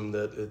assumed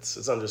that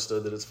it's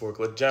understood that it's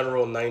foreclosed.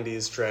 General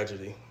 90s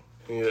tragedy.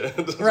 Yeah.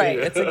 Right.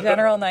 It's a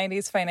general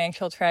 90s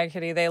financial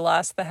tragedy. They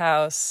lost the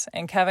house.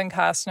 And Kevin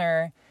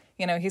Costner,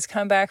 you know, he's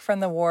come back from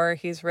the war.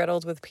 He's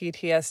riddled with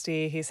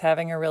PTSD. He's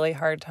having a really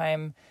hard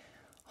time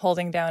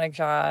holding down a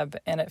job.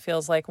 And it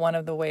feels like one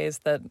of the ways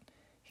that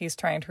he's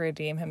trying to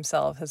redeem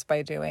himself is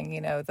by doing, you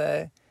know,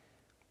 the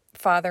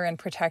father and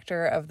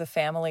protector of the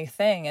family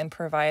thing and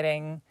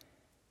providing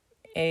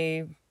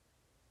a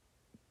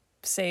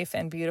safe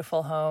and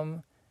beautiful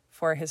home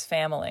for his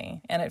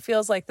family. And it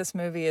feels like this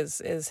movie is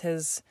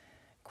his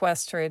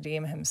quest to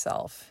redeem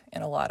himself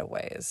in a lot of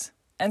ways.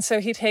 And so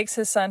he takes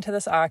his son to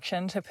this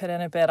auction to put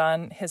in a bid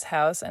on his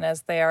house. And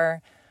as they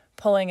are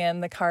pulling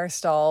in, the car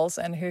stalls,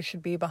 and who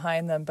should be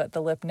behind them but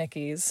the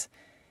Lipnickies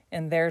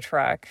in their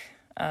truck,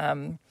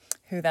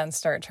 who then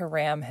start to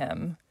ram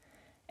him.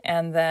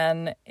 And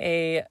then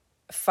a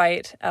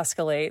fight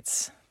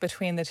escalates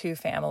between the two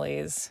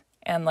families.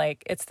 And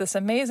like, it's this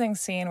amazing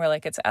scene where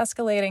like it's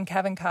escalating.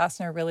 Kevin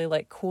Costner really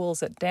like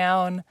cools it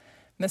down.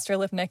 Mr.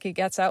 Lipnicki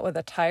gets out with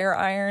a tire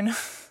iron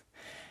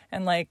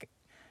and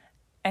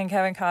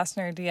Kevin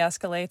Costner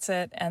de-escalates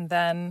it. And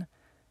then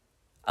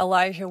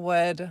Elijah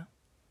Wood,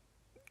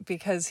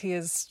 because he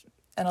is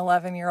an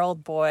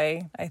 11-year-old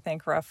boy, I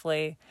think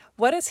roughly,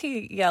 what does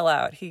he yell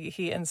out?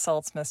 He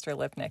insults Mr.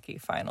 Lipnicki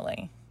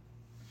finally.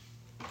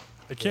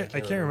 I can't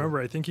remember.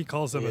 I think he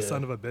calls him a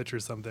son of a bitch or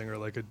something, or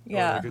like a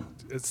yeah.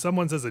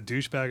 Someone says a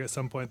douchebag at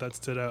some point that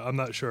stood out. I'm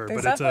not sure,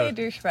 There's but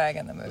definitely a douchebag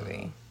in the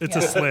movie. It's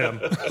a slam.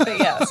 But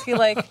yes,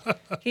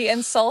 he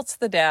insults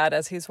the dad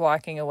as he's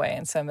walking away,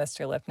 and so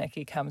Mr.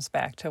 Lipnicki comes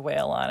back to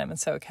wail on him, and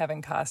so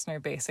Kevin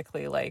Costner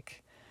basically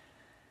like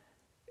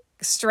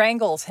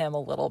strangles him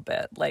a little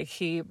bit. Like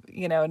he,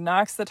 you know,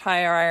 knocks the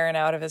tire iron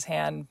out of his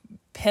hand,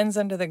 pins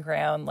him to the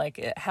ground, like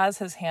it has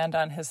his hand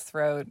on his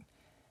throat,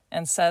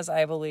 and says,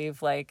 I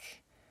believe,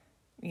 like,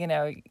 you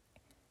know,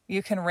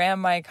 you can ram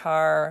my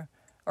car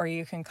or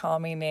you can call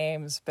me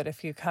names, but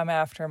if you come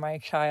after my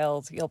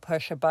child, you'll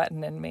push a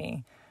button in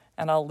me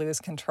and I'll lose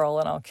control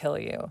and I'll kill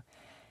you.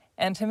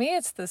 And to me,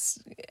 it's this,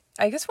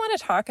 I just want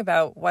to talk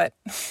about what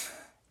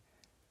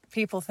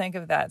people think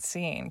of that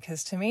scene,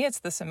 because to me, it's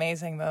this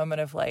amazing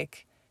moment of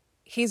like,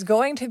 he's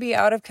going to be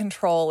out of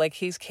control, like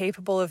he's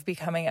capable of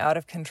becoming out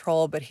of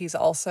control, but he's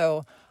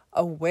also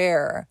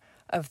aware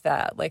of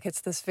that. Like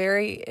it's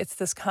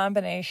this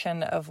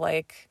combination of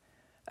like,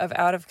 of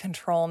out of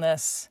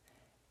controlness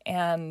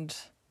and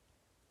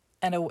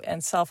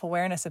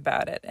self-awareness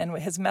about it. And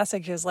his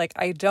message is like,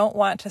 I don't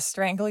want to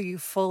strangle you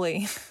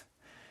fully,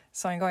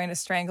 so I'm going to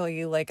strangle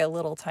you like a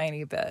little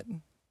tiny bit.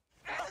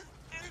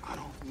 I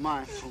don't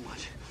mind so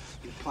much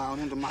you plowing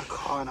into my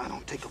car, and I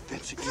don't take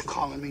offense at you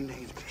calling me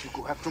names, but you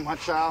go after my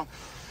child,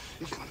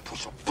 you're gonna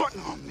push a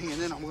button on me,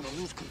 and then I'm gonna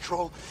lose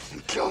control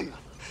and kill you.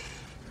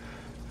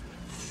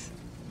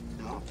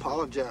 And I'll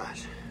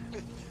apologize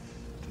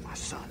to my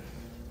son.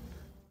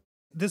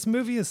 This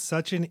movie is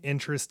such an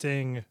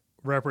interesting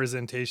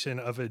representation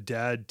of a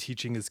dad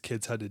teaching his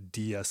kids how to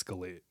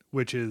de-escalate,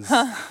 which is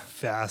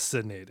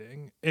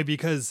fascinating.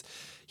 Because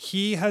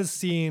he has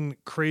seen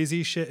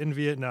crazy shit in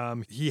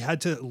Vietnam. He had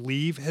to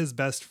leave his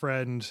best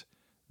friend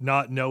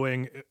not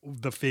knowing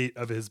the fate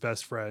of his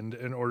best friend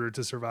in order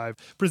to survive,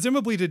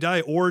 presumably to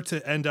die or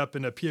to end up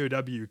in a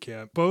POW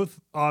camp. Both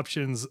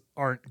options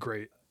aren't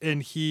great.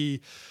 And he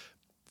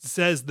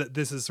says that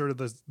this is sort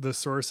of the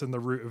source and the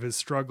root of his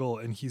struggle,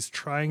 and he's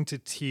trying to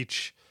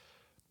teach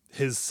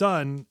his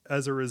son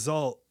as a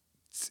result,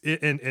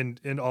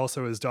 and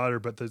also his daughter,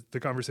 but the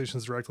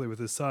conversations directly with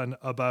his son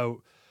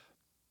about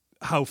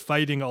how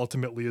fighting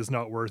ultimately is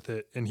not worth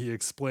it. And he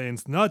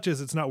explains not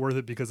just it's not worth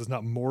it because it's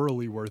not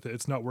morally worth it,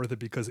 it's not worth it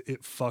because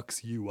it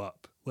fucks you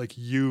up. Like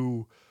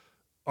you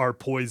are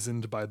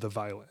poisoned by the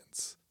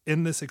violence.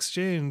 In this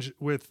exchange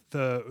with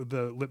the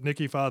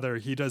Lipnicki father,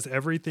 he does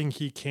everything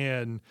he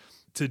can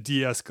to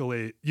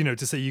de-escalate, you know,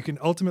 to say you can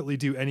ultimately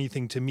do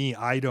anything to me.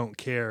 I don't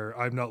care.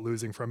 I'm not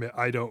losing from it.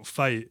 I don't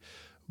fight.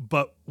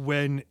 But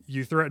when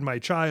you threaten my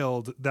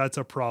child, that's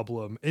a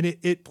problem. And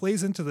it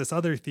plays into this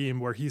other theme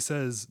where he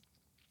says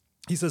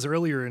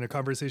earlier in a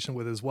conversation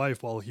with his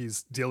wife while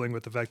he's dealing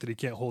with the fact that he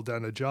can't hold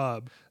down a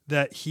job,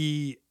 that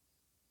he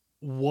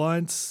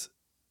wants,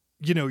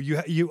 you know,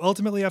 you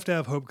ultimately have to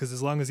have hope, because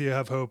as long as you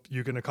have hope,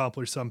 you can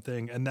accomplish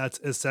something. And that's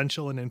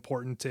essential and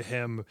important to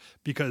him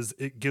because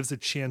it gives a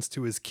chance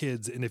to his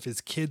kids. And if his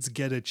kids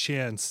get a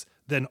chance,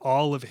 then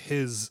all of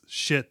his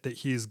shit that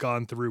he's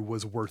gone through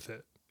was worth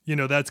it. You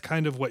know, that's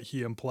kind of what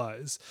he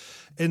implies.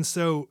 And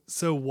so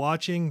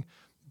watching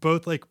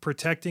both like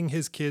protecting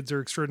his kids are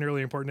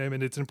extraordinarily important to him.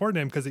 And it's important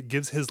to him because it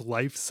gives his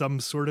life some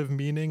sort of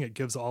meaning. It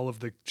gives all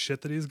of the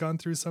shit that he's gone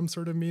through some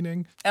sort of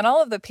meaning. And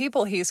all of the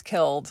people he's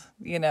killed,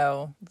 you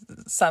know,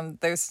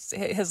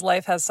 his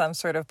life has some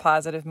sort of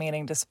positive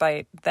meaning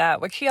despite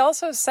that, which he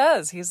also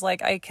says. He's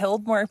like, I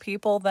killed more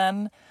people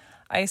than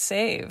I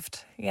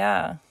saved.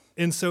 Yeah.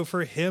 And so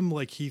for him,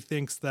 like, he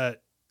thinks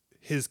that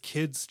his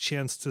kids'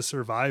 chance to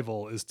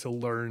survival is to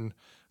learn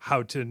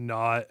how to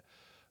not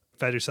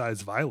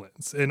fetishize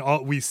violence. And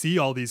we see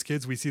all these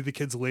kids, we see the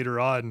kids later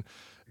on,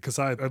 because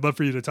I'd love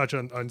for you to touch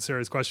on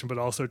Sarah's question, but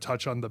also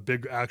touch on the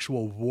big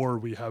actual war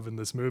we have in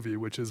this movie,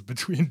 which is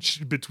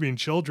between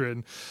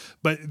children.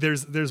 But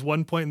there's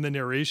one point in the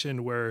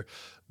narration where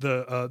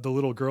the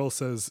little girl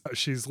says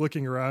she's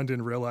looking around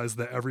and realized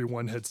that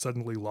everyone had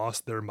suddenly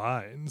lost their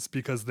minds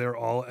because they're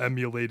all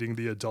emulating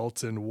the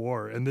adults in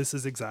war. And this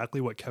is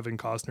exactly what Kevin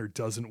Costner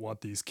doesn't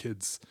want these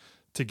kids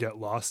to get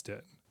lost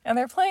in. And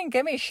they're playing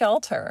Gimme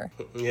Shelter.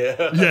 Yeah.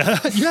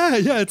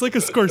 It's like a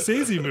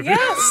Scorsese movie.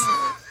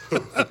 Yes.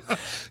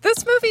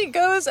 This movie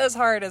goes as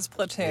hard as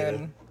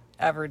Platoon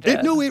ever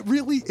did. It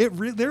really,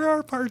 there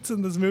are parts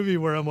in this movie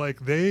where I'm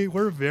like, they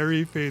were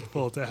very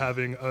faithful to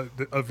having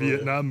a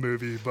Vietnam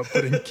movie, but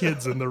putting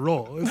kids in the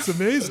role. It's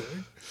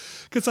amazing.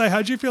 Kasai,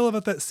 how'd you feel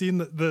about that scene,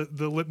 the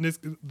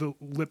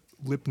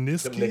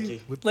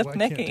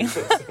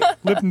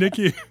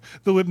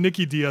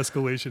Lipnicki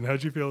de-escalation?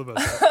 How'd you feel about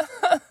that?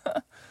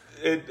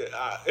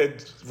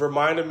 It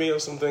reminded me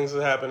of some things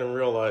that happened in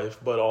real life,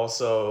 but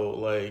also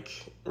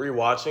like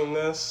rewatching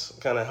this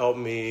kind of helped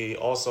me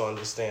also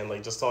understand,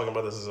 like just talking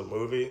about this as a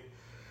movie.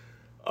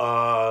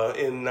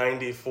 In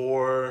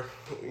 '94,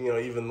 you know,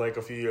 even like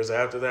a few years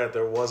after that,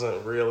 there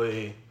weren't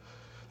really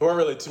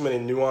too many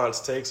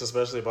nuanced takes,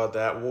 especially about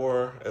that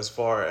war, as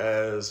far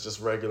as just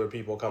regular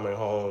people coming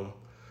home,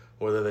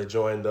 whether they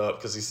joined up.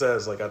 Because he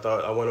says, like,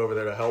 I went over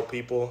there to help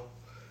people.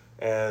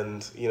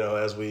 And, you know,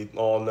 as we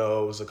all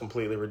know, it was a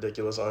completely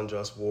ridiculous,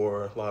 unjust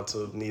war, lots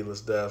of needless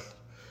death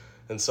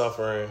and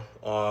suffering,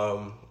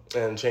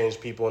 and changed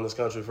people in this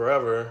country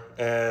forever.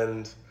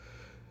 And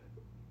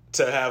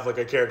to have, like,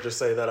 a character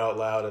say that out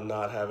loud and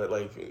not have it,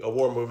 like, a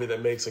war movie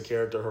that makes a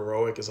character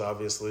heroic is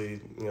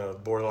obviously, you know,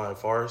 borderline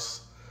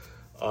farce.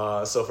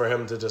 So for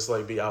him to just,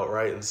 like, be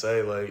outright and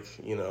say, like,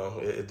 you know,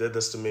 it did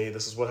this to me,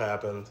 this is what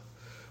happened,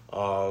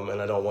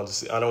 and I don't want to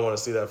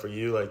see that for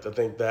you. Like, I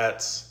think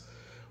that's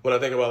when I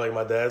think about like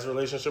my dad's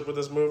relationship with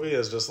this movie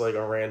as just like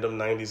a random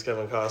 90s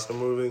Kevin Costner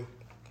movie,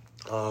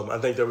 I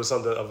think there was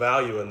something of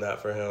value in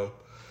that for him,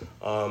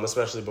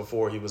 especially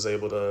before he was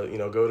able to, you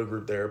know, go to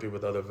group therapy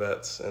with other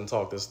vets and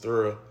talk these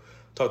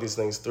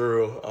things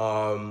through.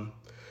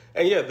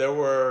 And yeah, there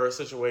were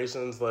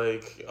situations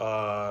like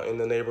in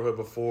the neighborhood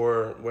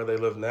before where they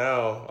live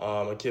now,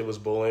 a kid was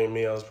bullying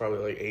me. I was probably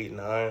like 8,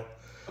 9.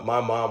 My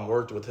mom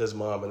worked with his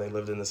mom and they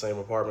lived in the same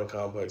apartment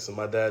complex. And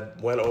my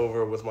dad went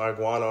over with my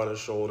iguana on his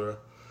shoulder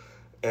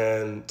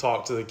and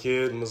talked to the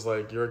kid and was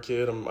like, "You're a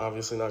kid, I'm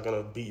obviously not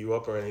going to beat you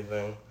up or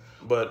anything."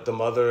 But the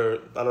mother,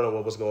 I don't know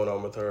what was going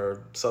on with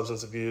her,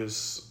 substance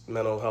abuse,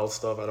 mental health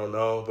stuff, I don't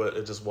know. But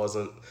it just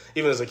wasn't,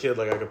 even as a kid,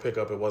 like I could pick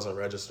up, it wasn't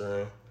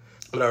registering.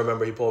 And I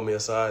remember he pulled me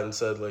aside and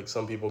said, like,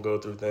 some people go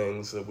through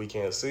things that we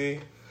can't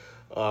see.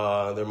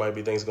 There might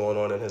be things going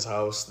on in his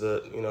house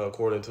that, you know,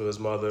 according to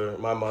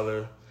my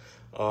mother,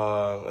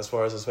 as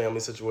far as his family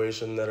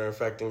situation that are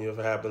affecting you. If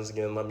it happens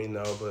again, let me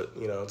know. But,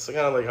 you know, it's kind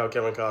of like how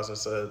Kevin Costner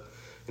said,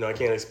 you know, I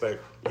can't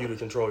expect you to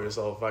control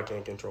yourself if I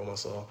can't control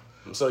myself.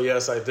 So,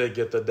 yes, I did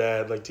get the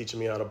dad, like, teaching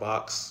me how to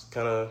box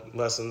kind of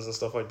lessons and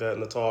stuff like that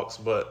in the talks,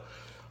 but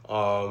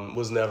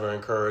was never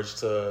encouraged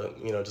to,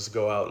 you know, just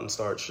go out and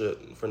start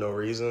shit for no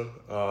reason.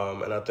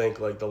 And I think,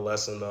 like, the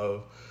lesson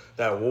of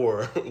that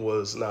war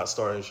was not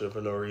starting shit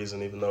for no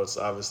reason, even though it's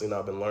obviously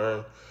not been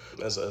learned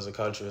as a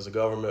country, as a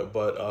government.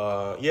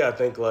 But, yeah, I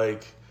think,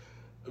 like,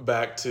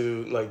 back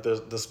to, like,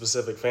 the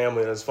specific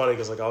family, and it's funny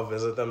because, like, I'll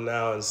visit them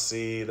now and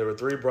see there were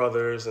 3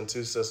 brothers and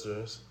 2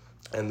 sisters.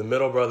 And the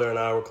middle brother and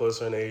I were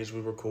closer in age.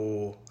 We were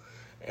cool.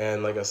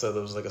 And like I said,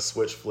 there was, like, a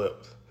switch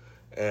flipped.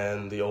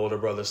 And the older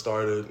brother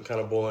started kind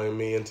of bullying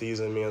me and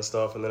teasing me and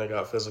stuff. And then it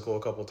got physical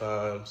a couple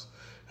times,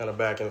 kind of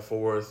back and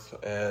forth.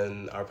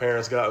 And our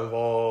parents got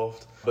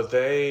involved. But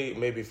they,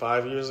 maybe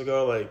 5 years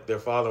ago, like, their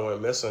father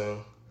went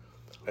missing.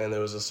 And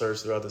there was a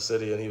search throughout the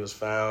city. And he was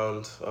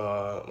found,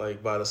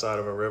 like, by the side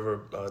of a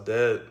river,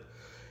 dead.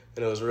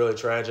 And it was really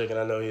tragic. And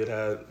I know he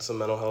had some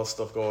mental health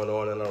stuff going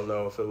on. And I don't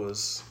know if it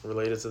was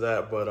related to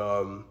that. But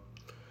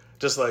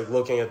just like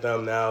looking at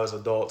them now as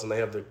adults and they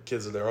have their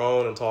kids of their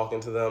own and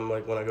talking to them,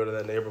 like when I go to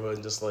that neighborhood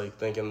and just like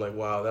thinking like,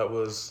 wow, that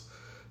was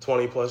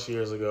 20 plus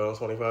years ago,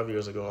 25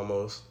 years ago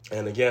almost.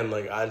 And again,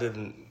 like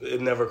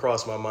it never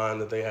crossed my mind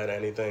that they had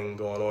anything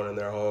going on in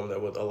their home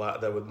that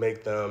would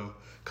make them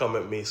come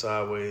at me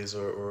sideways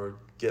or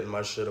getting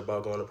my shit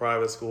about going to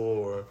private school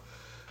or,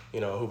 you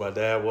know, who my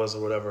dad was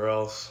or whatever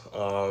else.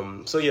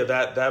 So yeah,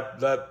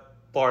 that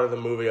part of the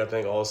movie, I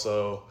think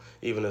also,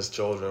 even as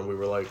children, we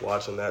were like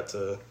watching that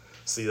to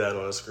see that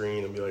on a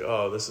screen and be like,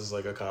 oh, this is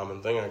like a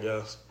common thing, I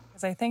guess.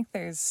 Because I think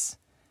there's,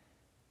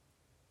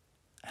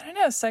 I don't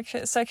know,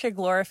 such a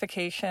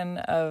glorification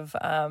of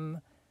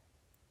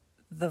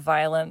the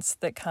violence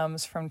that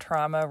comes from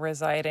trauma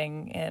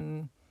residing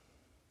in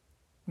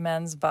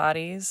men's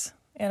bodies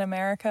in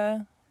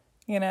America,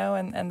 you know,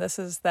 and this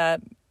is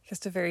that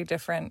just a very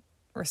different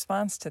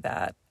response to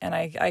that. And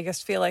I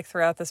just feel like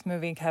throughout this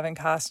movie, Kevin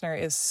Costner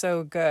is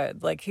so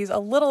good. Like, he's a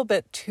little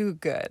bit too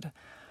good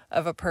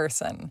of a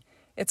person.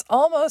 It's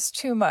almost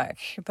too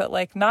much, but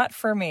like, not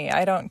for me.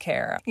 I don't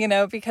care, you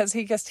know, because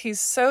he's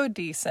so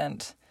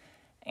decent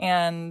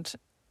and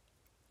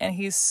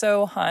he's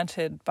so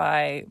haunted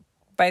by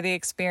the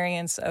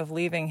experience of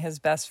leaving his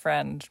best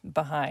friend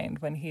behind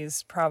when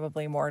he's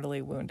probably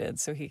mortally wounded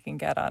so he can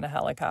get on a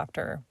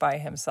helicopter by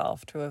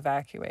himself to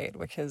evacuate,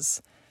 which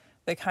is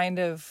the kind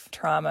of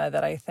trauma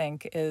that I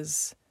think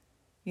is,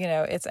 you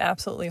know, it's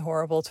absolutely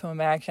horrible to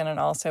imagine. And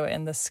also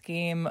in the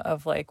scheme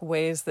of like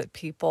ways that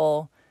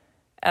people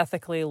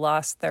ethically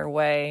lost their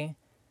way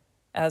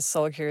as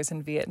soldiers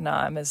in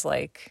Vietnam is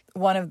like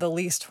one of the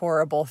least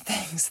horrible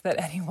things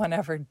that anyone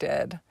ever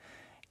did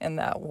in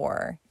that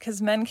war. Because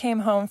men came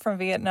home from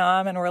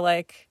Vietnam and were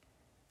like,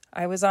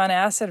 I was on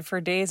acid for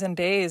days and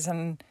days,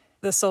 and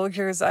the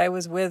soldiers I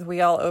was with,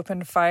 we all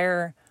opened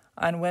fire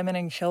on women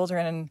and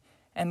children,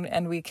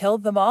 and we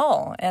killed them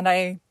all, and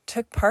I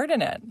took part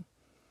in it.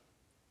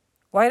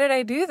 Why did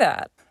I do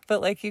that?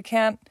 But like, you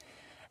can't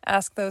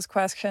ask those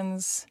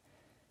questions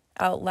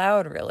out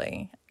loud,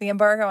 really. The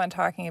embargo on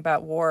talking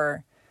about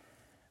war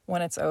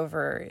when it's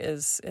over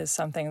is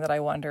something that I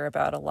wonder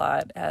about a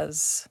lot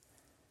as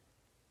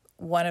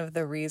one of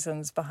the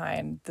reasons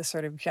behind the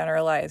sort of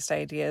generalized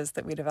ideas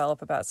that we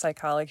develop about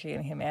psychology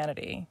and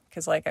humanity.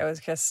 Because like, I was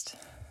just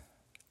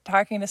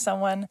talking to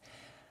someone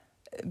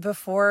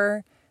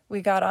before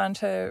we got on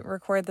to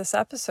record this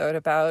episode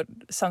about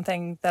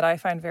something that I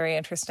find very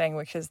interesting,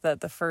 which is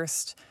that the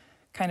first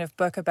kind of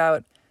book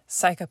about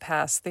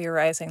psychopaths,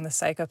 theorizing the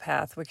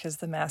psychopath, which is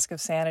The Mask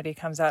of Sanity,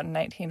 comes out in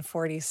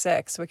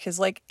 1946, which is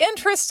like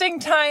interesting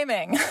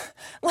timing.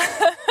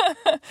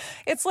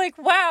 It's like,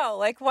 wow,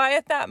 like why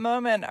at that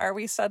moment are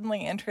we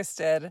suddenly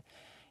interested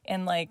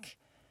in like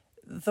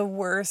the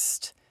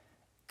worst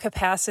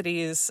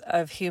capacities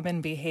of human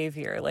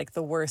behavior, like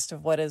the worst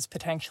of what is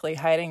potentially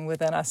hiding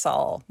within us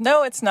all?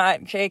 No, it's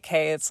not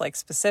JK. It's like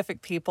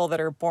specific people that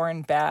are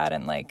born bad,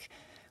 and like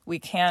we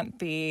can't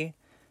be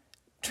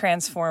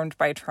transformed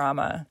by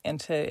trauma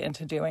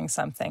into doing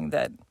something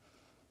that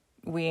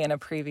we in a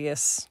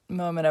previous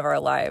moment of our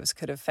lives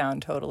could have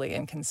found totally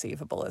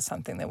inconceivable as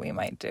something that we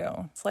might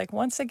do. It's like,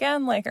 once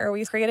again, like, are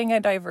we creating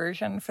a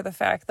diversion for the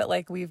fact that,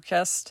 like, we've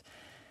just,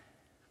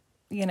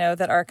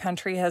 that our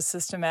country has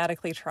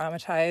systematically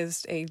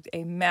traumatized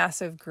a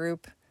massive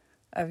group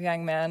of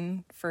young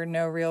men for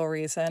no real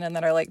reason, and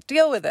that are like,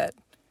 deal with it.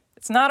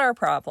 It's not our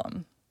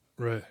problem.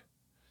 Right.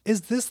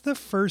 Is this the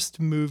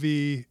first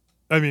movie?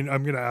 I mean,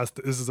 I'm going to ask,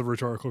 this is a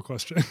rhetorical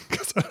question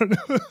because I don't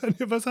know if any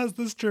of us has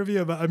this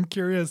trivia, but I'm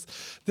curious.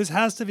 This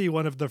has to be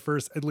one of the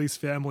first, at least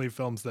family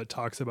films that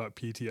talks about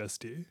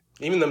PTSD.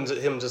 Even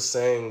him just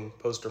saying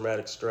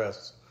post-traumatic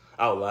stress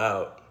out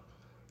loud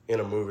in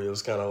a movie, it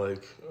was kind of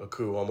like a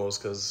coup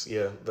almost because,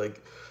 I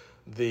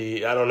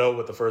don't know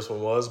what the first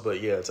one was,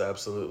 but yeah, it's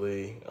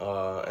absolutely,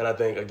 and I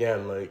think,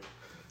 again, like,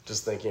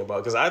 just thinking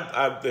about, because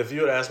I if you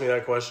had asked me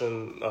that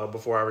question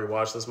before I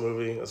rewatched this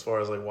movie, as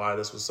far as like why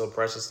this was so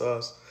precious to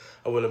us,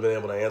 I wouldn't have been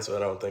able to answer it, I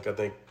don't think. I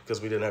think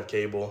because we didn't have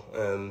cable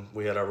and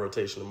we had our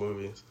rotation of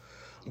movies.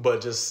 But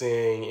just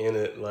seeing in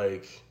it,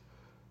 like,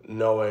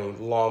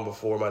 knowing long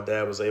before my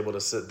dad was able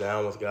to sit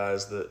down with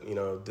guys that,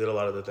 did a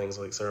lot of the things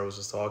like Sarah was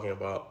just talking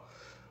about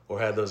or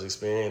had those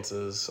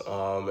experiences,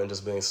 and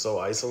just being so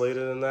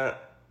isolated in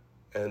that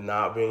and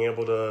not being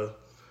able to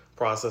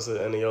process it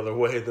any other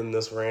way than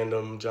this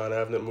random John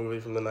Avnet movie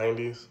from the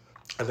 90s.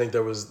 I think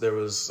there was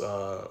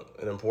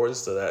an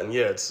importance to that. And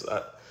yeah,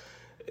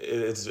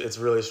 it's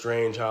really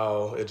strange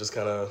how it just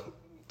kind of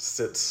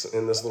sits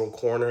in this little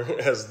corner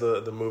as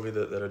the movie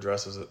that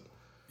addresses it.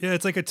 Yeah,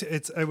 it's like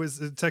I was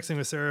texting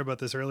with Sarah about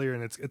this earlier,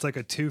 and it's like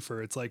a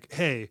twofer. It's like,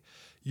 hey,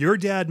 your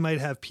dad might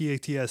have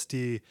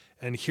PTSD,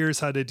 and here's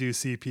how to do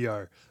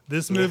CPR.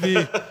 This movie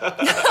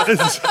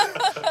is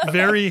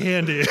very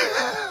handy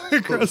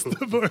across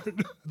the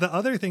board. The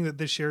other thing that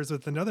this shares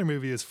with another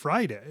movie is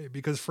Friday,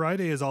 because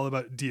Friday is all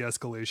about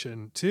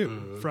de-escalation too.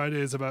 Mm-hmm. Friday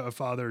is about a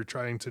father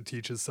trying to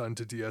teach his son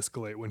to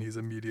de-escalate when he's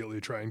immediately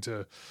trying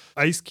to.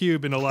 Ice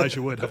Cube and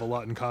Elijah Wood have a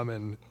lot in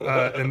common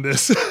in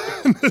this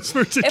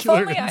particular If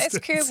only instance. Ice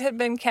Cube had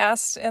been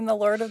cast in The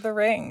Lord of the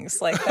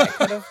Rings, like, that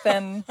could have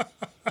been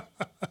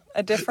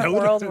a different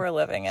world we're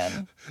living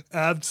in.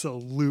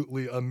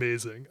 Absolutely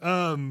amazing.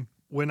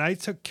 When I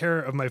took care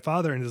of my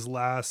father in his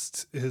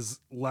last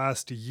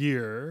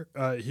year,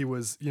 he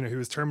was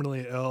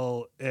terminally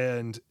ill,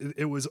 and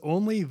it was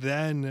only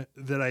then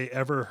that I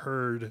ever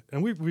heard.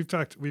 And we've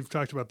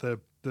talked about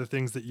the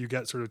things that you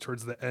get sort of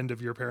towards the end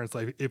of your parents'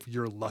 life, if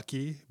you're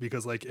lucky,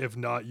 because like if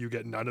not, you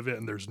get none of it,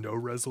 and there's no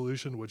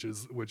resolution, which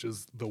is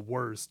the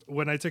worst.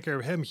 When I took care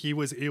of him, he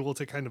was able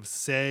to kind of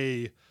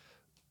say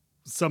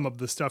some of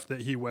the stuff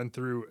that he went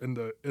through in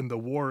the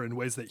war in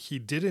ways that he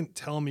didn't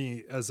tell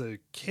me as a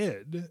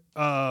kid.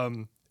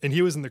 And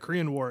he was in the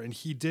Korean War, and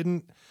he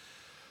didn't.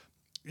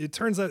 It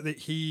turns out that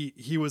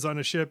he was on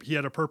a ship. He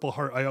had a Purple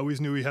Heart. I always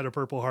knew he had a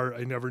Purple Heart.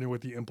 I never knew what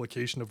the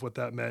implication of what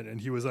that meant.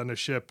 And he was on a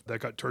ship that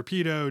got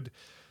torpedoed.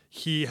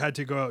 He had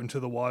to go out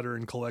into the water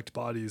and collect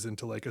bodies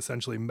into like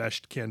essentially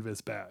meshed canvas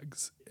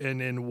bags.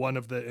 And in one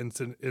of the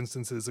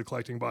instances of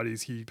collecting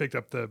bodies, he picked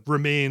up the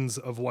remains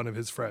of one of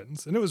his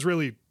friends. And it was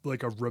really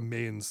like a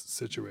remains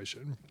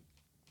situation.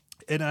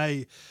 And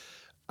I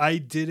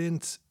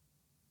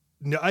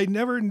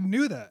never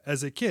knew that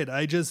as a kid.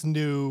 I just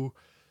knew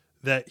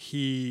that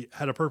he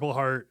had a Purple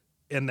Heart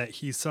and that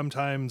he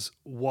sometimes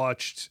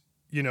watched,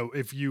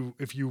 if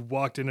you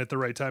walked in at the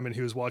right time and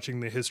he was watching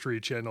the History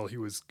Channel, he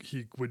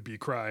would be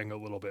crying a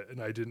little bit.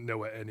 And I didn't know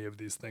what any of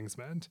these things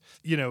meant.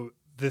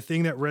 The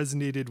thing that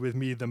resonated with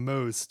me the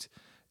most,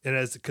 and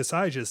as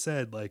Kasai just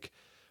said, like,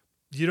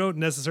 you don't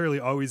necessarily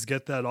always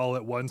get that all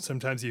at once.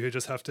 Sometimes you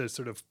just have to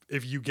sort of,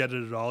 if you get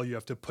it at all, you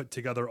have to put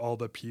together all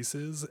the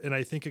pieces. And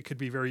I think it could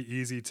be very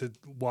easy to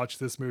watch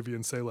this movie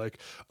and say like,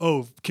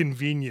 oh,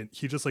 convenient.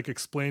 He just like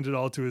explained it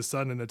all to his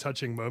son in a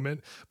touching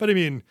moment. But I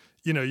mean,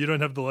 you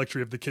don't have the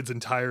luxury of the kid's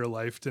entire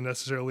life to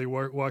necessarily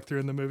walk through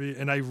in the movie.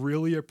 And I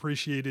really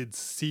appreciated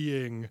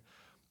seeing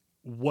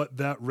what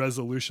that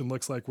resolution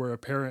looks like, where a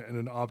parent in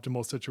an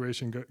optimal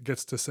situation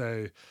gets to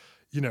say,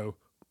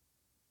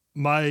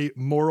 my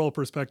moral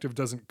perspective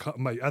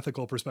my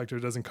ethical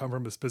perspective doesn't come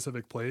from a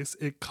specific place.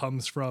 It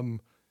comes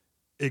from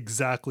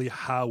exactly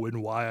how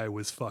and why I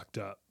was fucked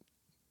up.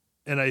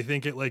 And I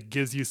think it like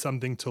gives you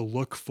something to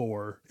look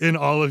for in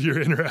all of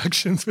your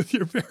interactions with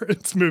your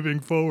parents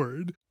moving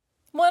forward.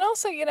 Well, and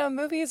also,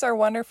 movies are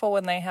wonderful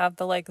when they have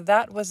the like,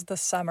 that was the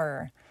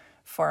summer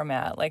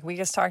format. Like we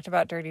just talked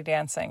about Dirty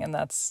Dancing, and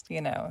that's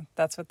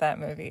what that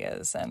movie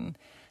is. And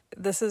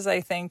this is,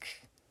 I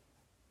think,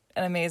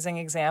 an amazing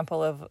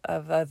example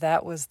of a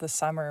that was the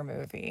summer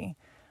movie,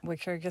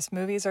 which are just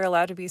movies are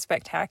allowed to be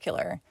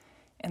spectacular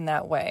in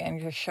that way and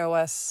just show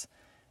us,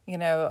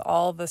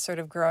 all the sort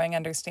of growing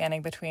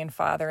understanding between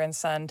father and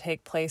son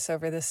take place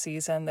over this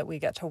season that we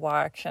get to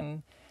watch.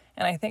 And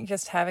I think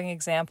just having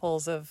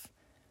examples of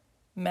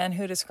men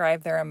who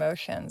describe their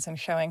emotions and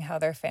showing how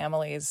their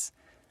families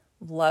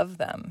love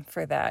them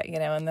for that,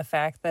 and the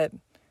fact that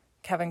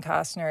Kevin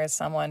Costner is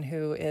someone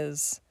who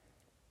is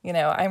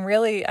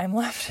I'm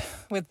left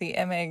with the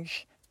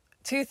image,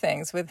 two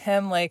things, with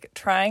him like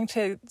trying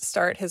to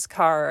start his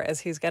car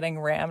as he's getting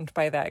rammed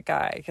by that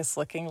guy, just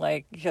looking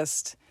like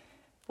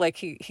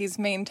he's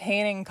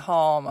maintaining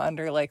calm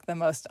under like the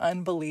most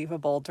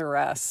unbelievable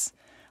duress,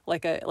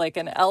 like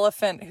an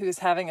elephant who's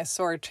having a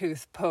sore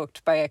tooth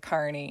poked by a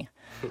carny,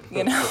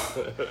 and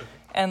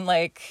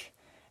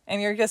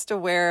you're just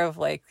aware of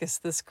like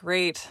this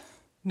great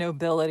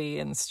nobility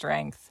and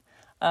strength.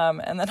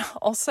 And then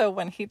also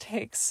when he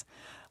takes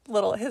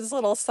his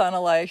little son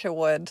Elijah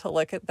Wood to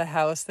look at the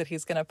house that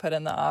he's going to put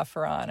in the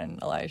offer on,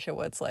 and Elijah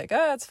Wood's like,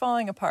 "Oh, it's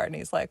falling apart," and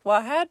he's like,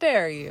 "Well, how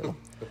dare you?"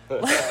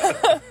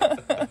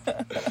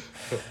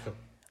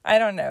 I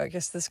don't know,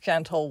 just this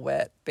gentle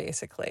wit,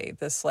 basically,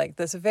 this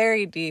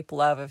very deep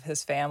love of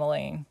his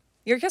family.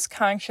 You're just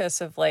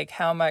conscious of like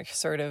how much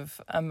sort of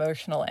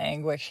emotional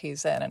anguish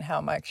he's in and how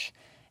much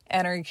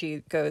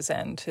energy goes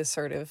into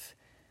sort of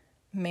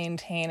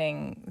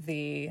maintaining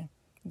the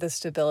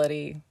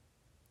stability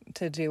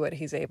to do what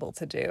he's able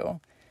to do.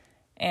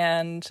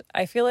 And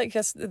I feel like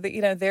just,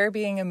 there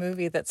being a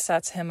movie that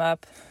sets him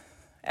up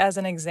as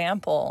an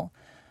example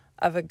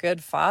of a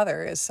good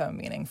father is so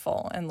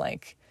meaningful. And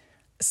like,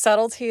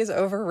 subtlety is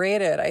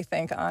overrated, I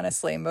think,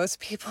 honestly. Most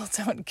people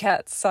don't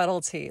get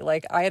subtlety.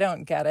 Like, I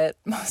don't get it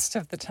most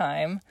of the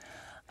time,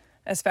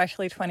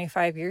 especially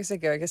 25 years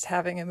ago, just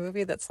having a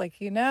movie that's like,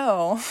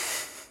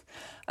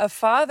 a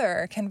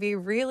father can be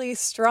really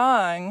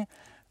strong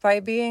by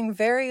being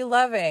very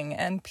loving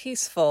and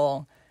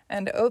peaceful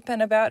and open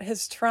about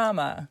his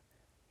trauma.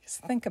 Just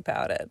think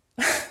about it.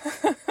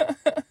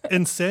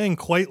 And saying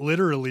quite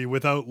literally,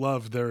 without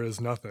love, there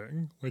is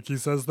nothing. Like he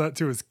says that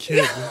to his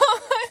kid.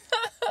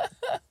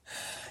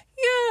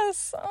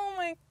 Yes. Oh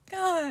my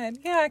God.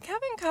 Yeah.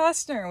 Kevin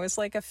Costner was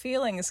like a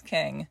feelings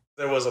king.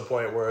 There was a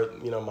point where,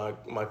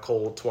 my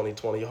cold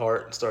 2020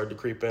 heart started to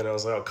creep in. I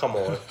was like, oh, come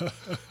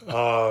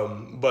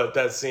on. But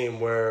that scene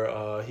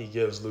where he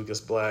gives Lucas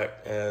Black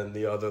and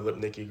the other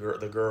Lipnicki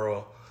the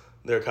girl,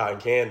 their cotton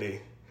candy.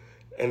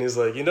 And he's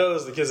like,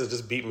 those are the kids that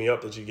just beat me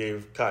up that you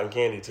gave cotton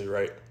candy to,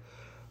 right?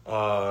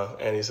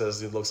 And he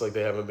says it looks like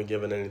they haven't been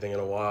given anything in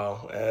a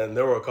while. And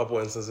there were a couple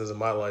instances in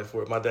my life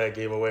where my dad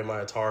gave away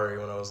my Atari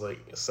when I was like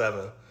 7.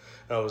 And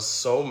I was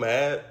so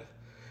mad.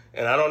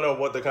 And I don't know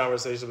what the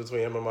conversation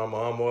between him and my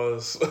mom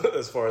was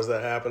as far as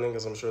that happening,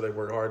 because I'm sure they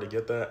worked hard to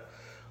get that.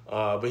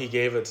 But he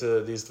gave it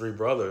to these 3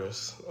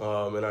 brothers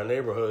in our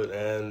neighborhood,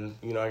 and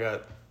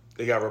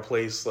they got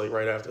replaced like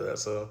right after that.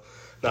 So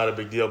not a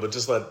big deal, but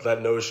just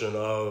that notion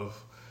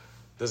of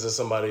this is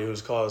somebody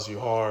who's caused you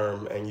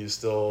harm, and you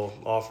still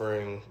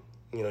offering,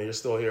 you're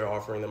still here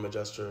offering them a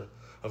gesture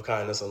of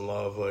kindness and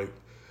love. Like,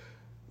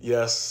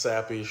 yes,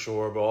 sappy,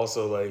 sure, but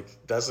also like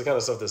that's the kind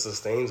of stuff that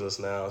sustains us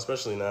now,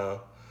 especially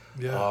now.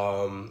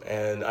 Yeah.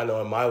 And I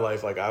know in my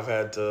life, like I've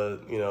had to,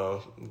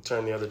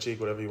 turn the other cheek,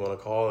 whatever you want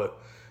to call it.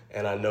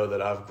 And I know that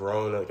I've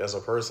grown like, as a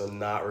person,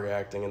 not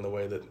reacting in the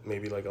way that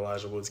maybe like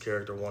Elijah Wood's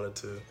character wanted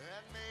to.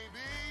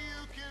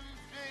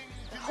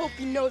 I hope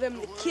you know them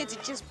the kids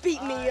that just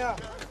beat me up.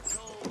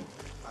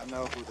 I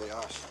know who they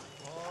are.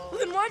 Well,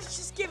 then why'd you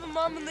just give them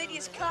Mom and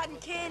Lydia's cotton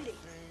candy?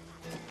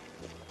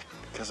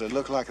 Because it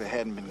looked like they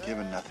hadn't been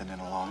given nothing in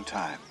a long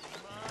time.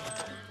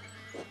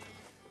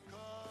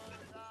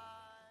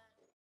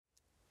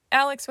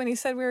 Alex, when you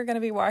said we were going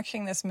to be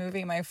watching this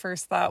movie, my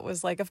first thought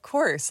was like, of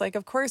course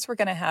we're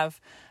going to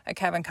have a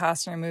Kevin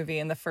Costner movie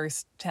in the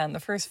first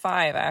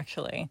 5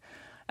 actually,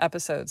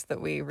 episodes that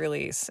we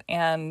release.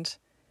 And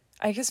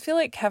I just feel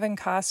like Kevin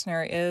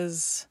Costner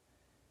is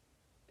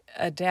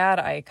a dad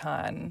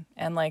icon,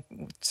 and like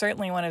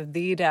certainly one of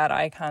the dad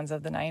icons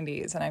of the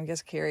 90s. And I'm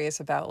just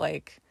curious about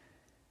like,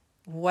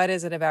 what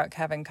is it about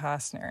Kevin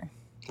Costner?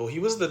 Well, he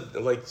was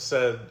like you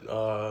said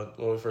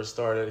when we first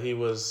started, he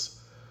was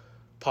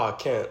Pa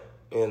Kent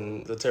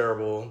in the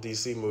terrible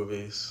DC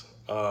movies.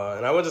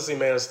 And I went to see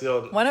Man of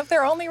Steel. One of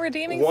their only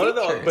redeeming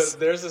features. But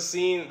there's a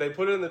scene, they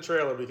put it in the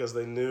trailer because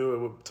they knew it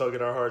would tug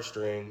at our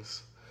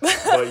heartstrings.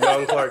 But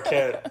young Clark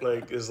Kent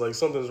is like,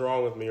 something's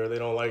wrong with me, or they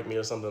don't like me,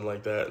 or something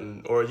like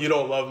that, or you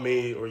don't love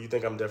me, or you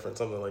think I'm different,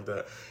 something like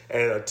that.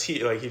 And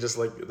he just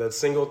like that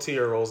single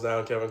tear rolls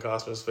down Kevin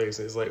Costner's face,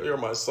 and he's like, "You're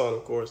my son,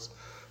 of course.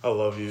 I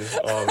love you."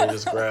 He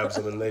just grabs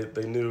him, and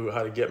they knew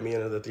how to get me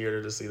into the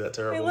theater to see that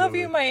terrible movie. I love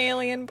you, my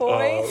alien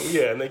boy.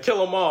 Yeah, and they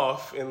kill him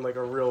off in like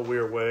a real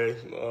weird way.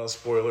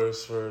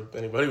 Spoilers for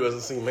anybody who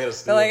hasn't seen Man of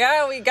Steel.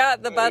 They're like, we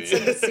got the butts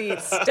in the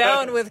seats.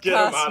 Down with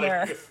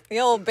Costner. The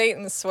old bait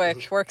and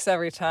switch works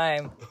every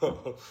time.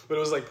 But it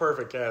was like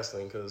perfect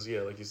casting because, yeah,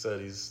 like you said,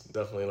 he's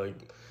definitely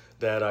like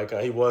dad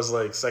icon. He was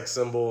like sex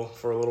symbol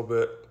for a little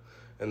bit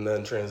and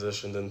then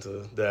transitioned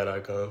into dad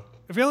icon.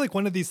 I feel like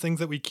one of these things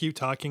that we keep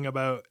talking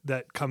about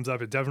that comes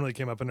up, it definitely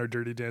came up in our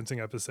Dirty Dancing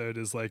episode,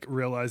 is like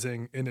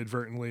realizing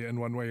inadvertently in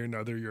one way or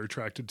another you're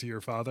attracted to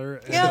your father.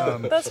 Yeah,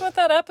 that's what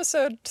that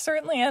episode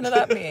certainly ended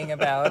up being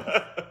about.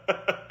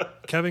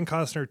 Kevin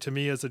Costner, to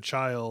me as a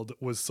child,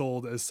 was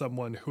sold as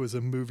someone who was a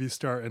movie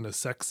star and a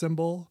sex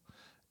symbol.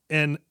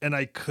 And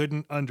I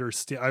couldn't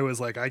understand. I was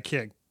like, I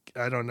can't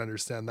I don't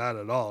understand that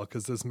at all,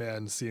 because this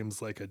man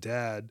seems like a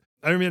dad.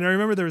 I mean, I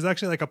remember there was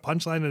actually like a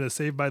punchline in a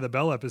Saved by the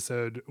Bell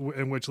episode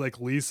in which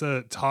like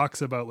Lisa talks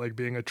about like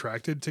being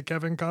attracted to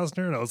Kevin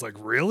Costner. And I was like,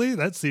 really?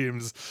 That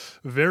seems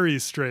very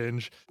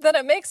strange. Then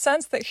it makes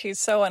sense that she's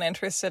so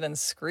uninterested in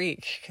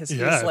Screech, because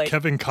he's like...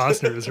 Kevin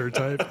Costner is her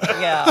type.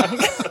 Yeah.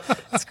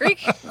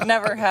 Screech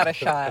never had a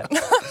shot.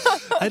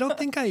 I don't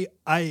think I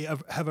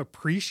have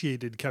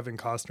appreciated Kevin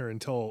Costner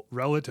until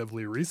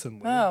relatively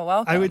recently. Oh,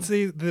 welcome. I would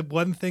say the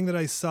one thing that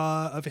I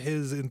saw of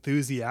his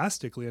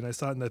enthusiastically, and I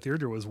saw it in the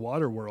theater, was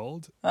Waterworld.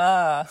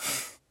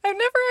 I've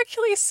never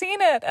actually seen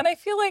it, and I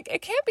feel like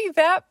it can't be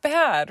that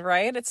bad,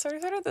 right? It's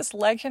sort of this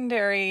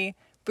legendary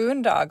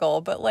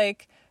boondoggle,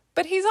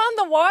 but he's on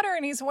the water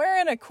and he's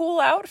wearing a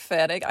cool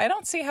outfit. I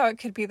don't see how it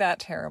could be that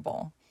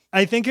terrible.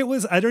 I think it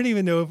was, I don't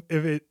even know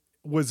if it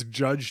was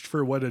judged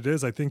for what it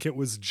is. I think it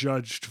was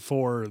judged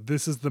for,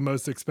 this is the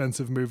most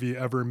expensive movie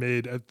ever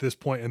made at this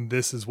point, and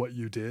this is what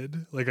you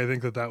did. Like, I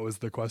think that was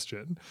the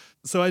question.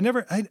 So I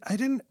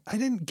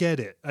didn't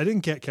get it. I didn't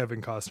get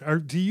Kevin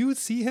Costner. Do you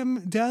see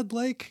him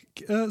dad-like,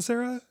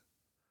 Sarah?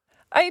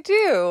 I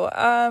do.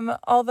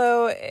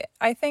 Although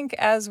I think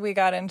as we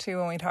got into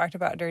when we talked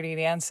about Dirty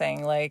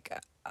Dancing, like,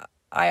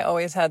 I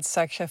always had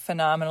such a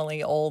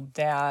phenomenally old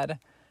dad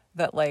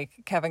that like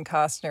Kevin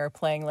Costner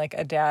playing like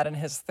a dad in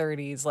his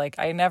 30s, like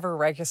I never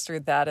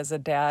registered that as a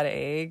dad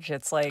age.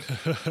 It's like,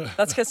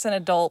 that's just an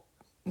adult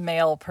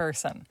male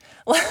person.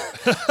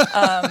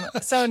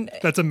 So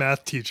that's a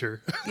math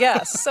teacher.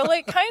 Yes. So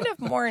like kind of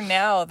more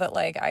now that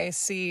like I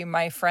see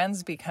my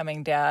friends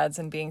becoming dads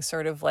and being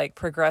sort of like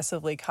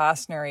progressively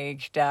Costner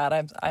age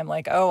dad, I'm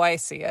like, oh, I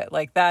see it.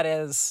 Like that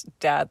is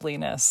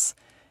dadliness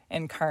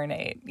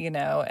incarnate, you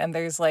know? And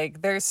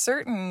there's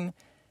certain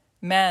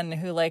men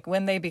who like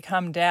when they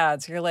become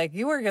dads, you're like,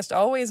 you were just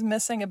always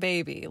missing a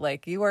baby.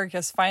 Like you are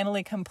just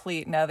finally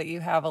complete now that you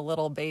have a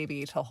little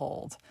baby to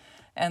hold.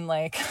 And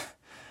like,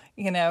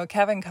 you know,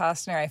 Kevin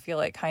Costner, I feel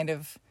like kind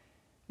of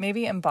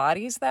maybe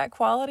embodies that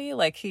quality.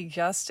 Like he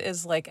just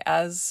is like,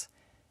 as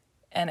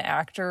an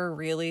actor,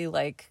 really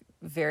like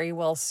very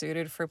well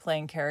suited for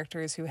playing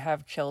characters who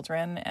have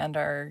children and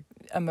are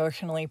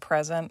emotionally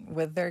present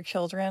with their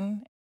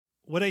children.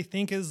 What I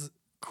think is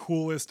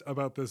coolest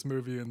about this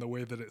movie and the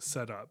way that it's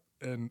set up,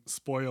 and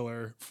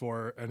spoiler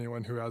for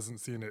anyone who hasn't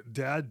seen it,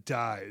 Dad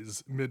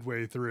dies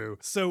midway through.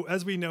 So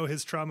as we know,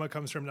 his trauma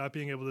comes from not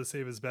being able to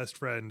save his best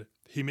friend.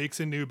 He makes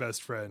a new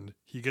best friend.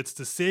 He gets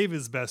to save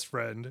his best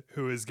friend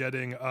who is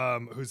getting,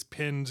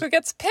 who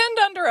gets pinned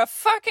under a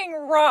fucking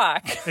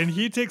rock. And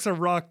he takes a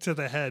rock to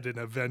the head and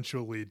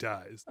eventually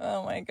dies.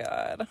 Oh my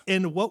God.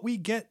 And what we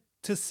get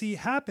to see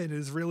happen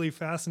is really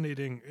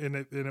fascinating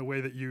in a way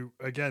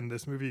that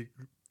this movie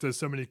does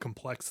so many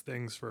complex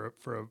things for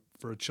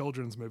a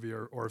children's movie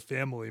or a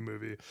family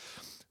movie.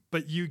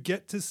 But you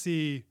get to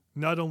see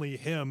not only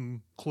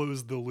him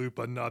close the loop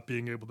on not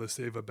being able to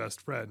save a best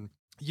friend,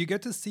 you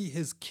get to see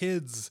his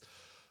kids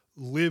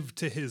live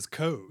to his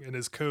code, and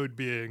his code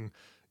being,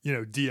 you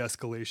know,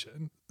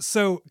 de-escalation.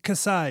 So,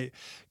 Kasai,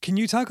 can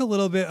you talk a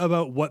little bit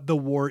about what the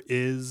war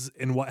is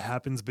and what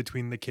happens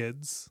between the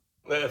kids?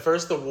 At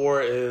first, the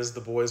war is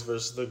the boys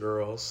versus the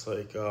girls,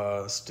 like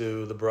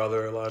Stu, the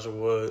brother, Elijah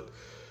Wood,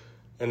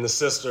 and the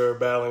sister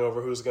battling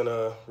over who's going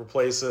to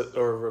replace it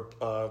or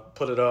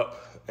put it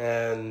up.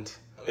 And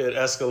it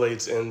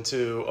escalates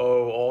into,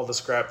 all the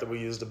scrap that we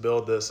used to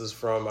build this is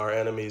from our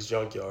enemy's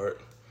junkyard.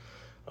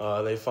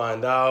 They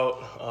find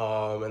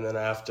out, and then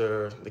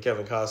after the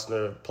Kevin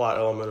Costner plot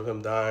element of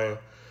him dying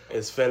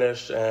is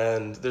finished,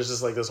 and there's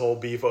just like this whole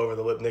beef over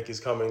the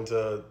Lipnicki's coming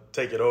to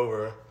take it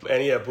over.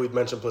 And yeah, we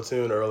mentioned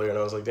Platoon earlier, and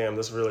I was like, damn,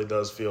 this really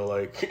does feel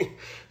like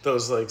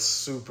those like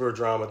super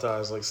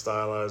dramatized, like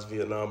stylized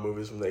Vietnam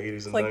movies from the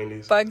 80s and like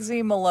 90s.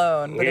 Bugsy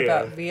Malone, but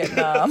about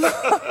Vietnam.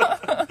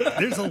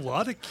 There's a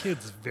lot of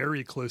kids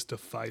very close to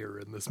fire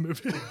in this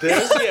movie.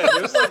 There's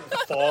like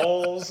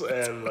falls,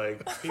 and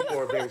like people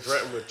are being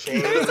threatened with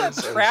chains. There's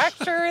a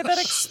tractor that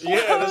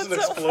explodes. Yeah, there's an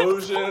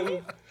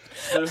explosion.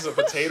 There's a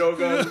potato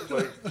gun,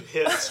 like,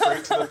 hit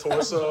straight to the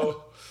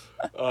torso.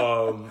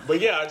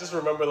 But yeah, I just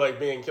remember, like,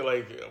 being,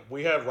 like,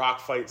 we had rock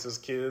fights as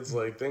kids,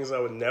 like, things I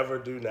would never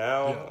do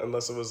now,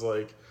 unless it was,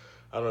 like,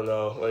 I don't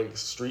know, like,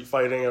 street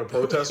fighting or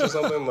protest or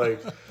something.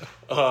 Like,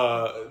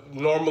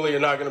 normally you're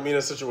not going to be in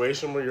a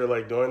situation where you're,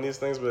 like, doing these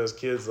things, but as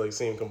kids, like,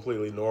 seem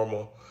completely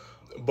normal.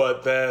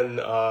 But then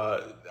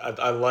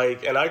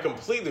I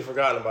completely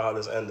forgotten about how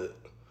this ended.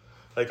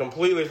 Like,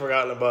 completely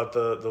forgotten about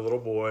the little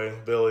boy,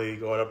 Billy,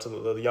 going up to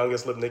the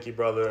youngest Lipnicki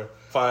brother,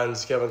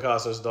 finds Kevin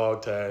Costner's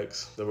dog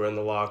tags that were in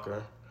the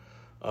locker,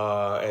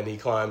 and he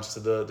climbs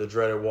to the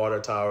dreaded water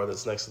tower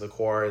that's next to the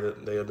quarry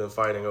that they had been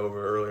fighting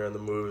over earlier in the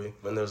movie.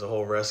 And there's a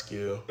whole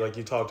rescue. Like,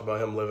 you talked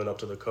about him living up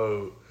to the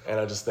code. And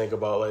I just think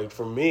about, like,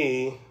 for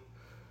me,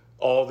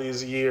 all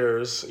these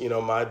years, you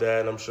know, my dad,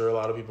 and I'm sure a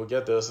lot of people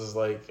get this, is,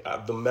 like,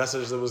 the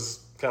message that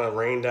was kind of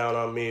rained down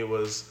on me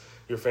was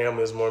your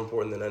family is more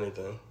important than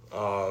anything.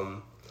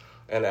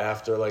 And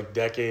after like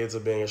decades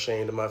of being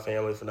ashamed of my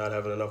family for not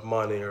having enough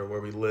money or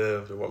where we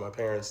lived or what my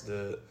parents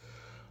did,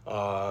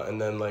 And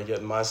then like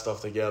getting my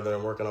stuff together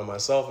and working on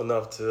myself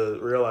enough to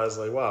realize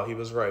like, wow, he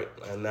was right.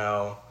 And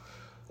now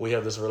we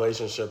have this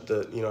relationship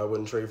that, you know, I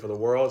wouldn't trade for the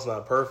world. It's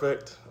not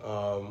perfect.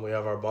 We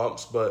have our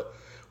bumps, but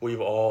we've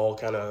all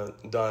kind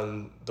of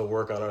done the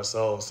work on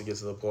ourselves to get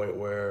to the point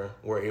where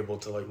we're able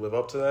to like live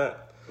up to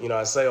that. You know,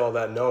 I say all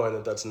that knowing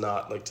that that's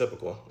not like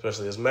typical,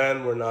 especially as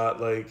men. We're not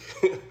like,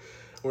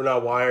 we're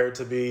not wired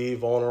to be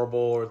vulnerable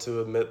or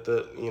to admit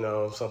that, you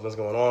know, something's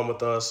going on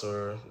with us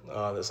or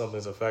that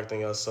something's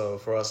affecting us. So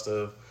for us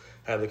to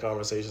have the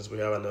conversations we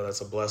have, I know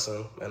that's a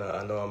blessing. And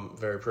I know I'm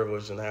very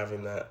privileged in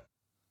having that.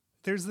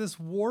 There's this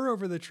war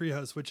over the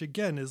treehouse, which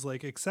again is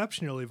like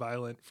exceptionally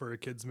violent for a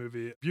kid's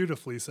movie.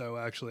 Beautifully so,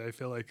 actually. I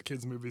feel like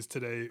kids' movies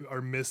today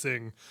are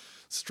missing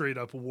straight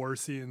up war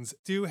scenes.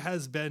 Stu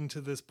has been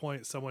to this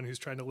point someone who's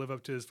trying to live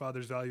up to his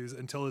father's values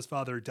until his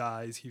father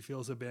dies. He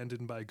feels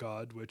abandoned by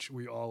God, which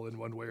we all in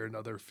one way or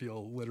another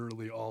feel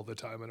literally all the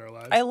time in our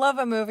lives. I love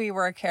a movie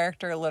where a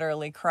character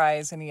literally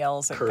cries and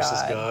yells at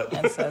God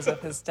and says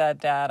of his dead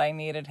dad, I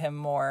needed him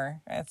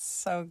more. It's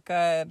so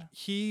good.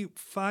 He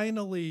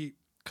finally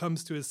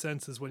comes to his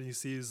senses when he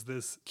sees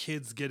this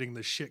kids getting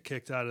the shit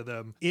kicked out of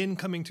them. In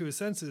coming to his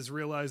senses,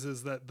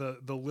 realizes that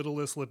the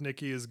littlest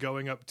Lipnicki is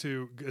going up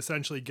to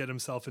essentially get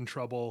himself in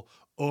trouble,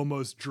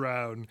 almost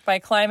drown. By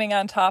climbing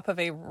on top of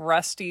a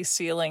rusty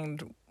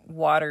ceilinged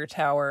water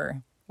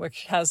tower,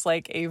 which has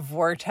like a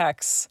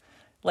vortex,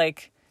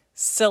 like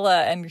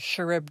Scylla and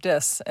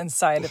Charybdis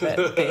inside of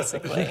it,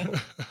 basically.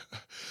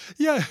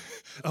 Yeah,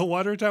 a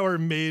water tower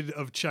made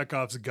of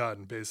Chekhov's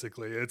gun,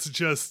 basically. It's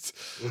just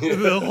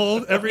the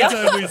whole, every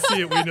time we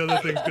see it, we know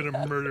that thing's going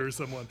to murder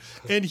someone.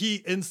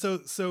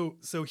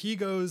 So he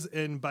goes,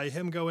 and by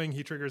him going,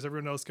 he triggers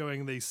everyone else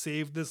going. They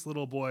save this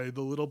little boy.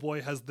 The little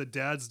boy has the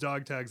dad's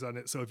dog tags on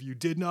it. So if you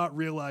did not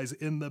realize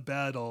in the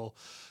battle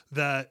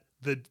that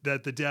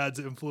the dad's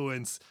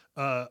influence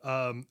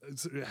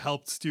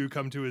helped Stu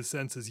come to his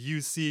senses,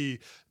 you see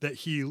that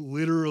he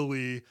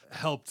literally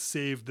helped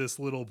save this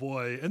little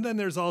boy. And then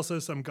there's also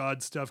some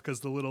God stuff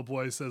because the little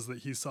boy says that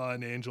he saw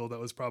an angel that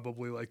was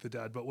probably like the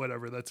dad, but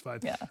whatever, that's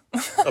fine. Yeah.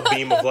 A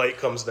beam of light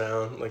comes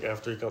down like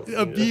after he comes.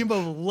 A beam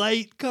of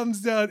light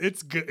comes down.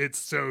 It's good. It's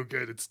so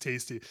good. It's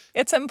tasty.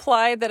 It's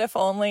implied that if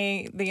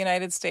only the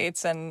United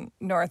States and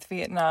North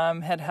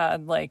Vietnam had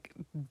had like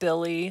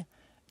Billy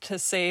to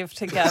save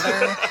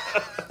together,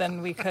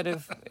 then we could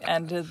have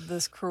ended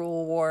this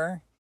cruel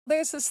war.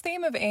 There's this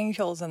theme of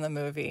angels in the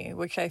movie,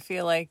 which I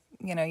feel like,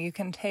 you know, you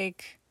can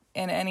take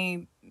in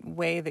any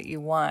way that you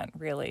want,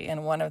 really.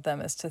 And one of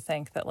them is to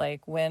think that,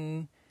 like,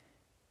 when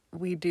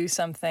we do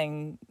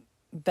something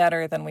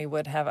better than we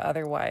would have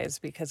otherwise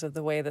because of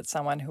the way that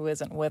someone who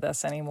isn't with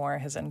us anymore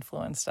has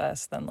influenced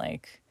us, then,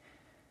 like,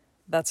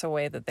 that's a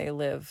way that they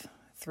live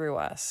through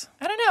us.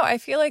 I don't know. I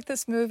feel like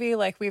this movie,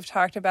 like we've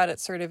talked about,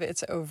 it's sort of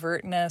its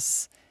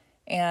overtness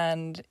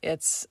and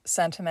its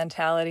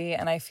sentimentality.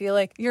 And I feel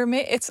like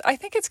I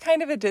think it's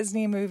kind of a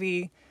Disney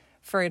movie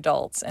for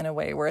adults in a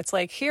way where it's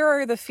like, here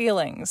are the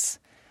feelings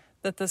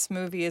that this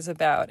movie is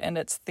about and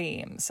its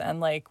themes. And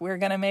like, we're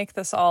going to make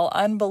this all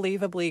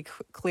unbelievably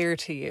clear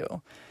to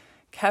you.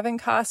 Kevin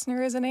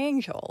Costner is an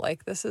angel.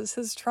 Like, this is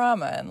his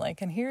trauma. And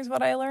like, and here's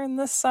what I learned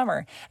this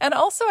summer. And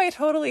also I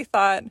totally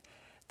thought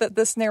that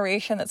this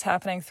narration that's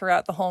happening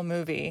throughout the whole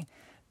movie,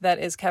 that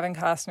is Kevin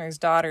Costner's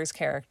daughter's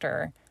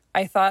character,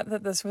 I thought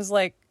that this was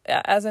like,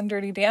 as in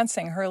Dirty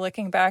Dancing, her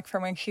looking back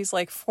from when she's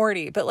like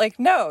 40. But like,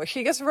 no,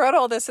 she just wrote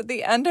all this at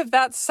the end of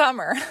that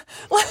summer.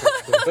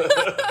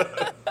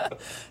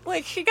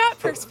 Like, she got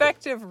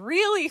perspective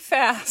really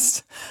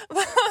fast.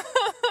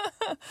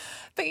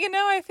 But, you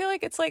know, I feel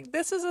like it's like,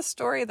 this is a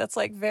story that's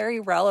like very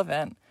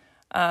relevant,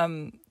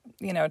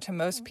 you know, to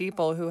most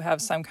people who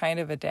have some kind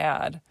of a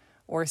dad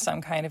or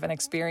some kind of an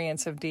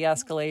experience of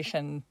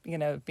de-escalation, you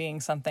know, being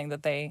something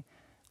that they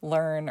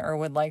learn or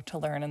would like to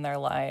learn in their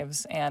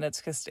lives. And it's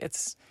just,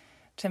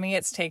 to me,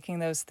 it's taking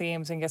those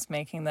themes and just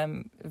making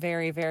them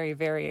very, very,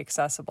 very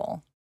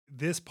accessible.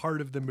 This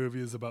part of the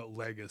movie is about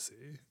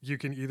legacy. You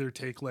can either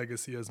take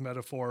legacy as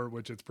metaphor,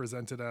 which it's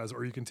presented as,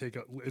 or you can take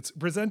it's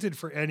presented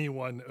for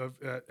anyone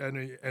at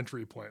any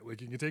entry point.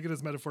 Like, you can take it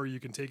as metaphor, you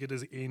can take it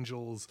as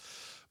angels,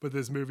 but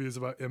this movie is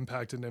about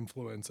impact and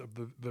influence of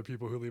the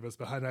people who leave us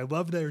behind. I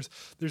love there's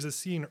a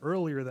scene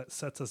earlier that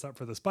sets us up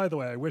for this. By the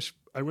way, I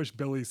wish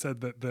Billy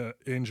said that the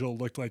angel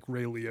looked like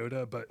Ray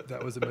Liotta, but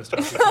that was a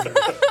mistake.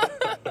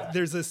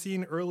 There's a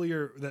scene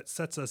earlier that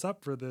sets us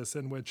up for this,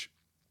 in which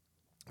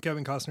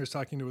Kevin Costner's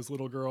talking to his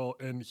little girl,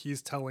 and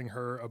he's telling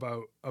her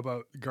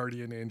about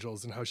guardian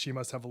angels and how she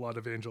must have a lot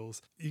of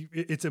angels.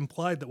 It's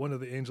implied that one of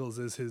the angels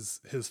is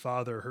his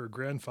father, her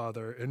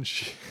grandfather, and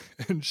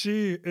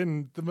she,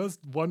 in the most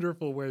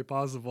wonderful way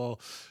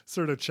possible,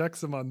 sort of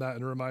checks him on that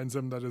and reminds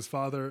him that his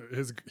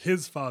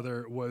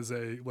father was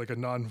a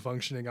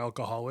non-functioning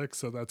alcoholic,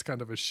 so that's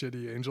kind of a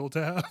shitty angel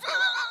to have.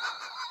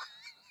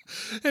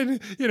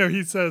 And, you know,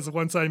 he says,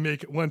 once I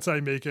make it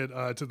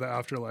to the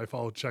afterlife,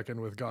 I'll check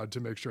in with God to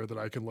make sure that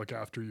I can look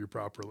after you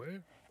properly.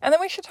 And then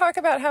we should talk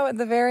about how at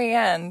the very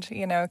end,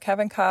 you know,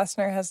 Kevin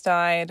Costner has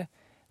died,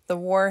 the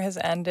war has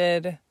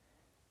ended,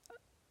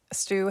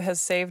 Stu has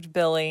saved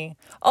Billy.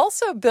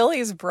 Also,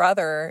 Billy's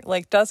brother,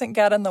 like, doesn't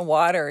get in the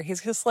water.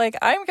 He's just like,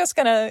 I'm just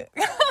gonna...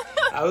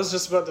 I was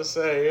just about to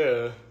say,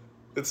 yeah.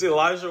 It's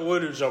Elijah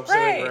Wood who jumps in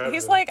and grabs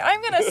He's him. like,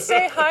 I'm gonna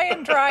stay high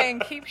and dry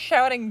and keep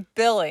shouting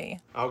Billy.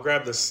 I'll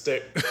grab the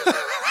stick.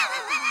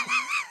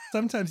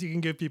 Sometimes you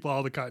can give people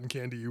all the cotton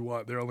candy you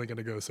want. They're only going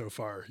to go so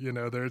far. You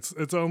know,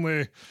 it's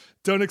only,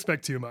 don't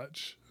expect too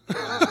much.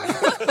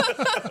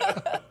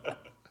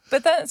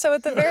 But then, so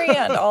at the very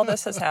end, all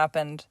this has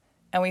happened.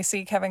 And we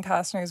see Kevin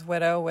Costner's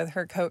widow with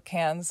her Coke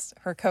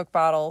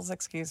bottles,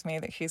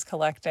 that she's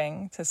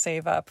collecting to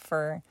save up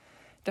for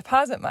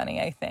deposit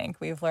money, I think.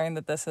 We've learned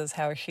that this is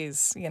how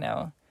she's,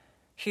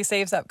 she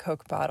saves up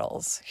Coke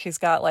bottles. She's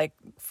got like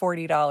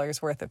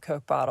 $40 worth of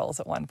Coke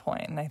bottles at one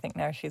point, and I think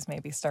now she's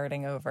maybe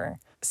starting over.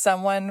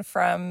 Someone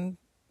from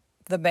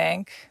the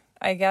bank,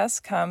 I guess,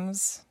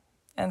 comes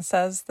and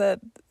says that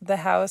the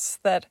house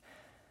that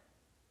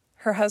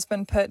her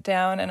husband put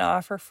down an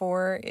offer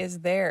for is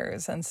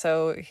theirs, and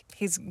so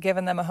he's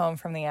given them a home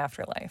from the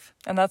afterlife.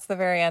 And that's the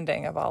very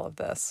ending of all of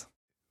this.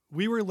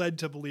 We were led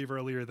to believe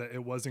earlier that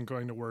it wasn't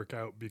going to work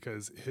out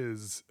because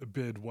his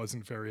bid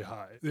wasn't very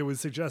high. It was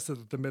suggested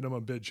that the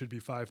minimum bid should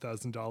be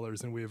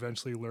 $5,000, and we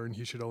eventually learned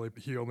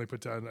he only put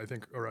down, I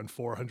think, around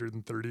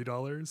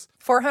 $430.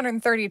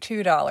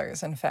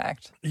 $432, in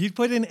fact. He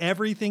put in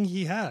everything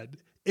he had.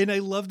 And I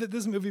love that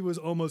this movie was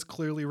almost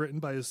clearly written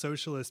by a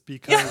socialist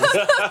because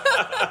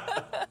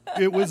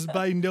it was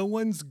by no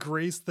one's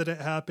grace that it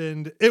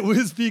happened. It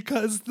was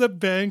because the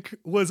bank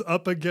was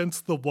up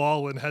against the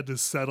wall and had to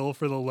settle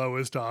for the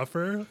lowest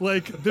offer.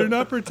 Like, they're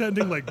not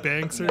pretending like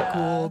banks are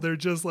cool. They're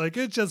just like,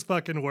 it just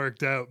fucking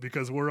worked out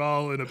because we're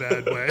all in a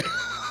bad way.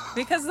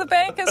 Because the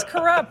bank is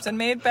corrupt and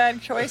made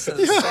bad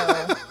choices.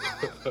 So,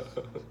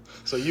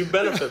 So you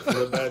benefit from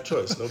the bad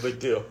choice. No big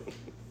deal.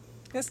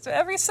 just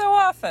every so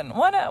often,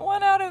 one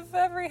out of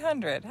every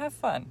 100. Have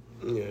fun.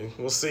 Yeah,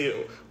 we'll see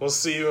you. We'll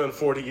see you in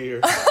 40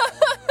 years.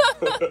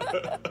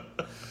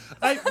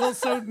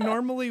 So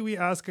normally we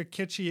ask a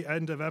kitschy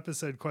end of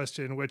episode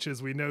question, which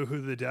is we know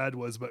who the dad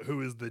was, but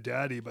who is the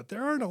daddy? But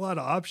there aren't a lot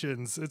of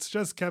options. It's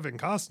just Kevin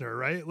Costner,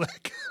 right?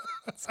 Like,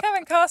 it's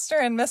Kevin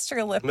Costner and Mr.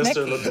 Lipnicki.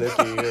 Mr.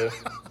 Lipnicki, yeah.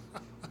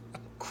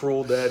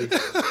 Cruel daddy.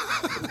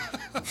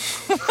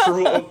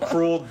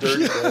 cruel,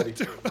 dirty daddy.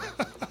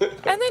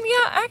 And then,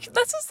 actually,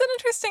 that's just an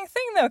interesting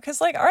thing, though,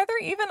 because, like, are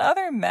there even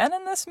other men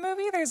in this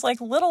movie? There's,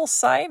 like, little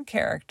side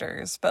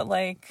characters, but,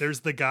 like...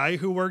 There's the guy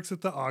who works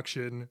at the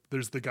auction.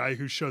 There's the guy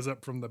who shows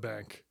up from the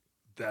bank.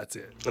 That's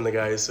it. And the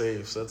guy who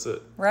saves. That's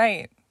it.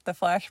 Right. The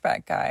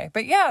flashback guy.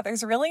 But, yeah,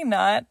 there's really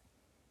not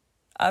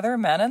other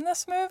men in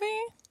this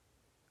movie.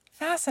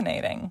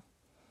 Fascinating.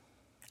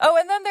 Oh,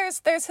 and then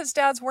there's his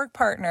dad's work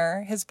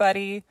partner, his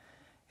buddy,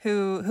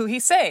 who he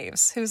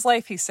saves, whose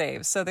life he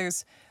saves. So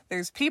there's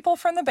people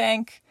from the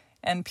bank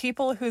and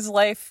people whose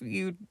life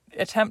you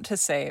attempt to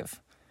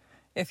save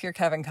if you're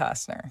Kevin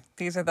Costner.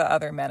 These are the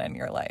other men in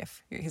your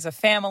life. He's a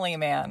family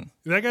man.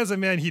 That guy's a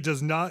man. He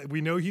does not, we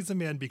know he's a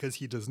man because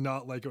he does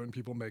not like it when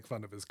people make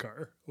fun of his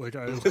car. Like,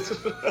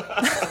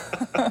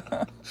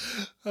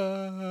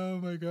 oh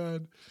my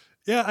God.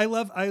 Yeah, I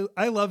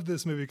love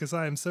this movie because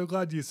I am so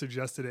glad you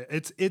suggested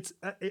it.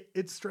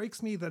 It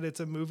strikes me that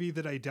it's a movie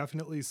that I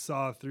definitely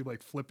saw through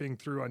like flipping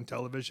through on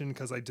television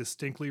because I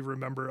distinctly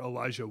remember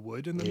Elijah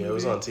Wood in the movie. Yeah, it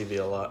was on TV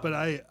a lot. But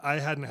I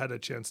hadn't had a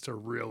chance to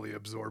really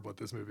absorb what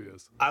this movie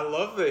is. I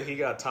love that he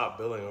got top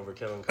billing over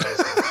Kevin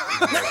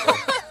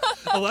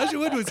Costner. Elijah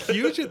Wood was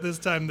huge at this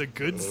time. The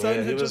Good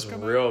Son had just come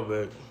out. He was real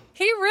big.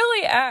 He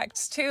really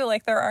acts too.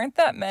 Like there aren't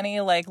that many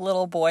like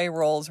little boy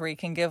roles where you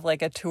can give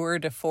like a tour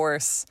de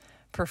force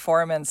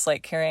performance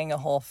like carrying a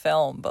whole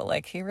film, but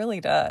like he really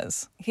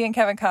does. He and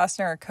Kevin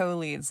Costner are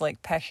co-leads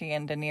like Pesci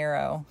and De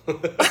Niro.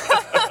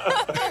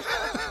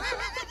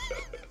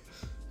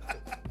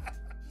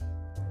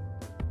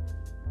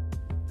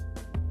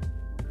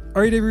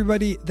 All right,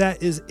 everybody,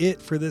 that is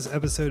it for this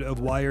episode of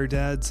Why Are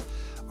Dads?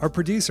 Our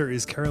producer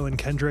is Carolyn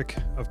Kendrick.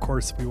 Of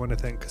course, we want to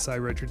thank Kasai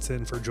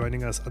Richardson for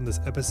joining us on this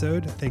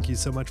episode. Thank you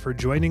so much for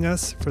joining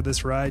us for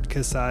this ride,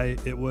 Kasai.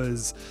 It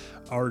was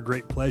our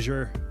great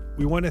pleasure.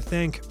 We want to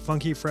thank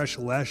Funky Fresh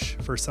Lesh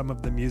for some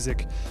of the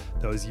music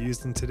that was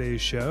used in today's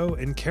show,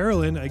 and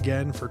Carolyn,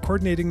 again, for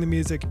coordinating the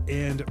music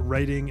and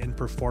writing and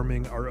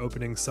performing our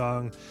opening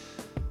song.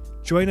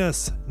 Join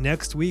us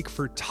next week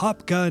for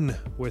Top Gun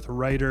with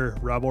writer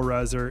Rabble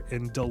Rouser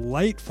and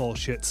delightful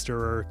shit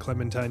stirrer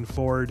Clementine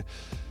Ford.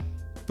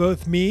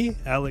 Both me,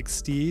 Alex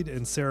Steed,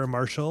 and Sarah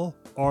Marshall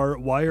are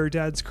Why Are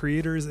Dads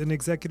creators and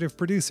executive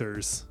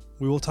producers.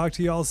 We will talk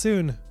to you all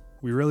soon.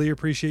 We really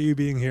appreciate you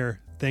being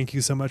here. Thank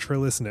you so much for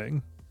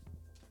listening.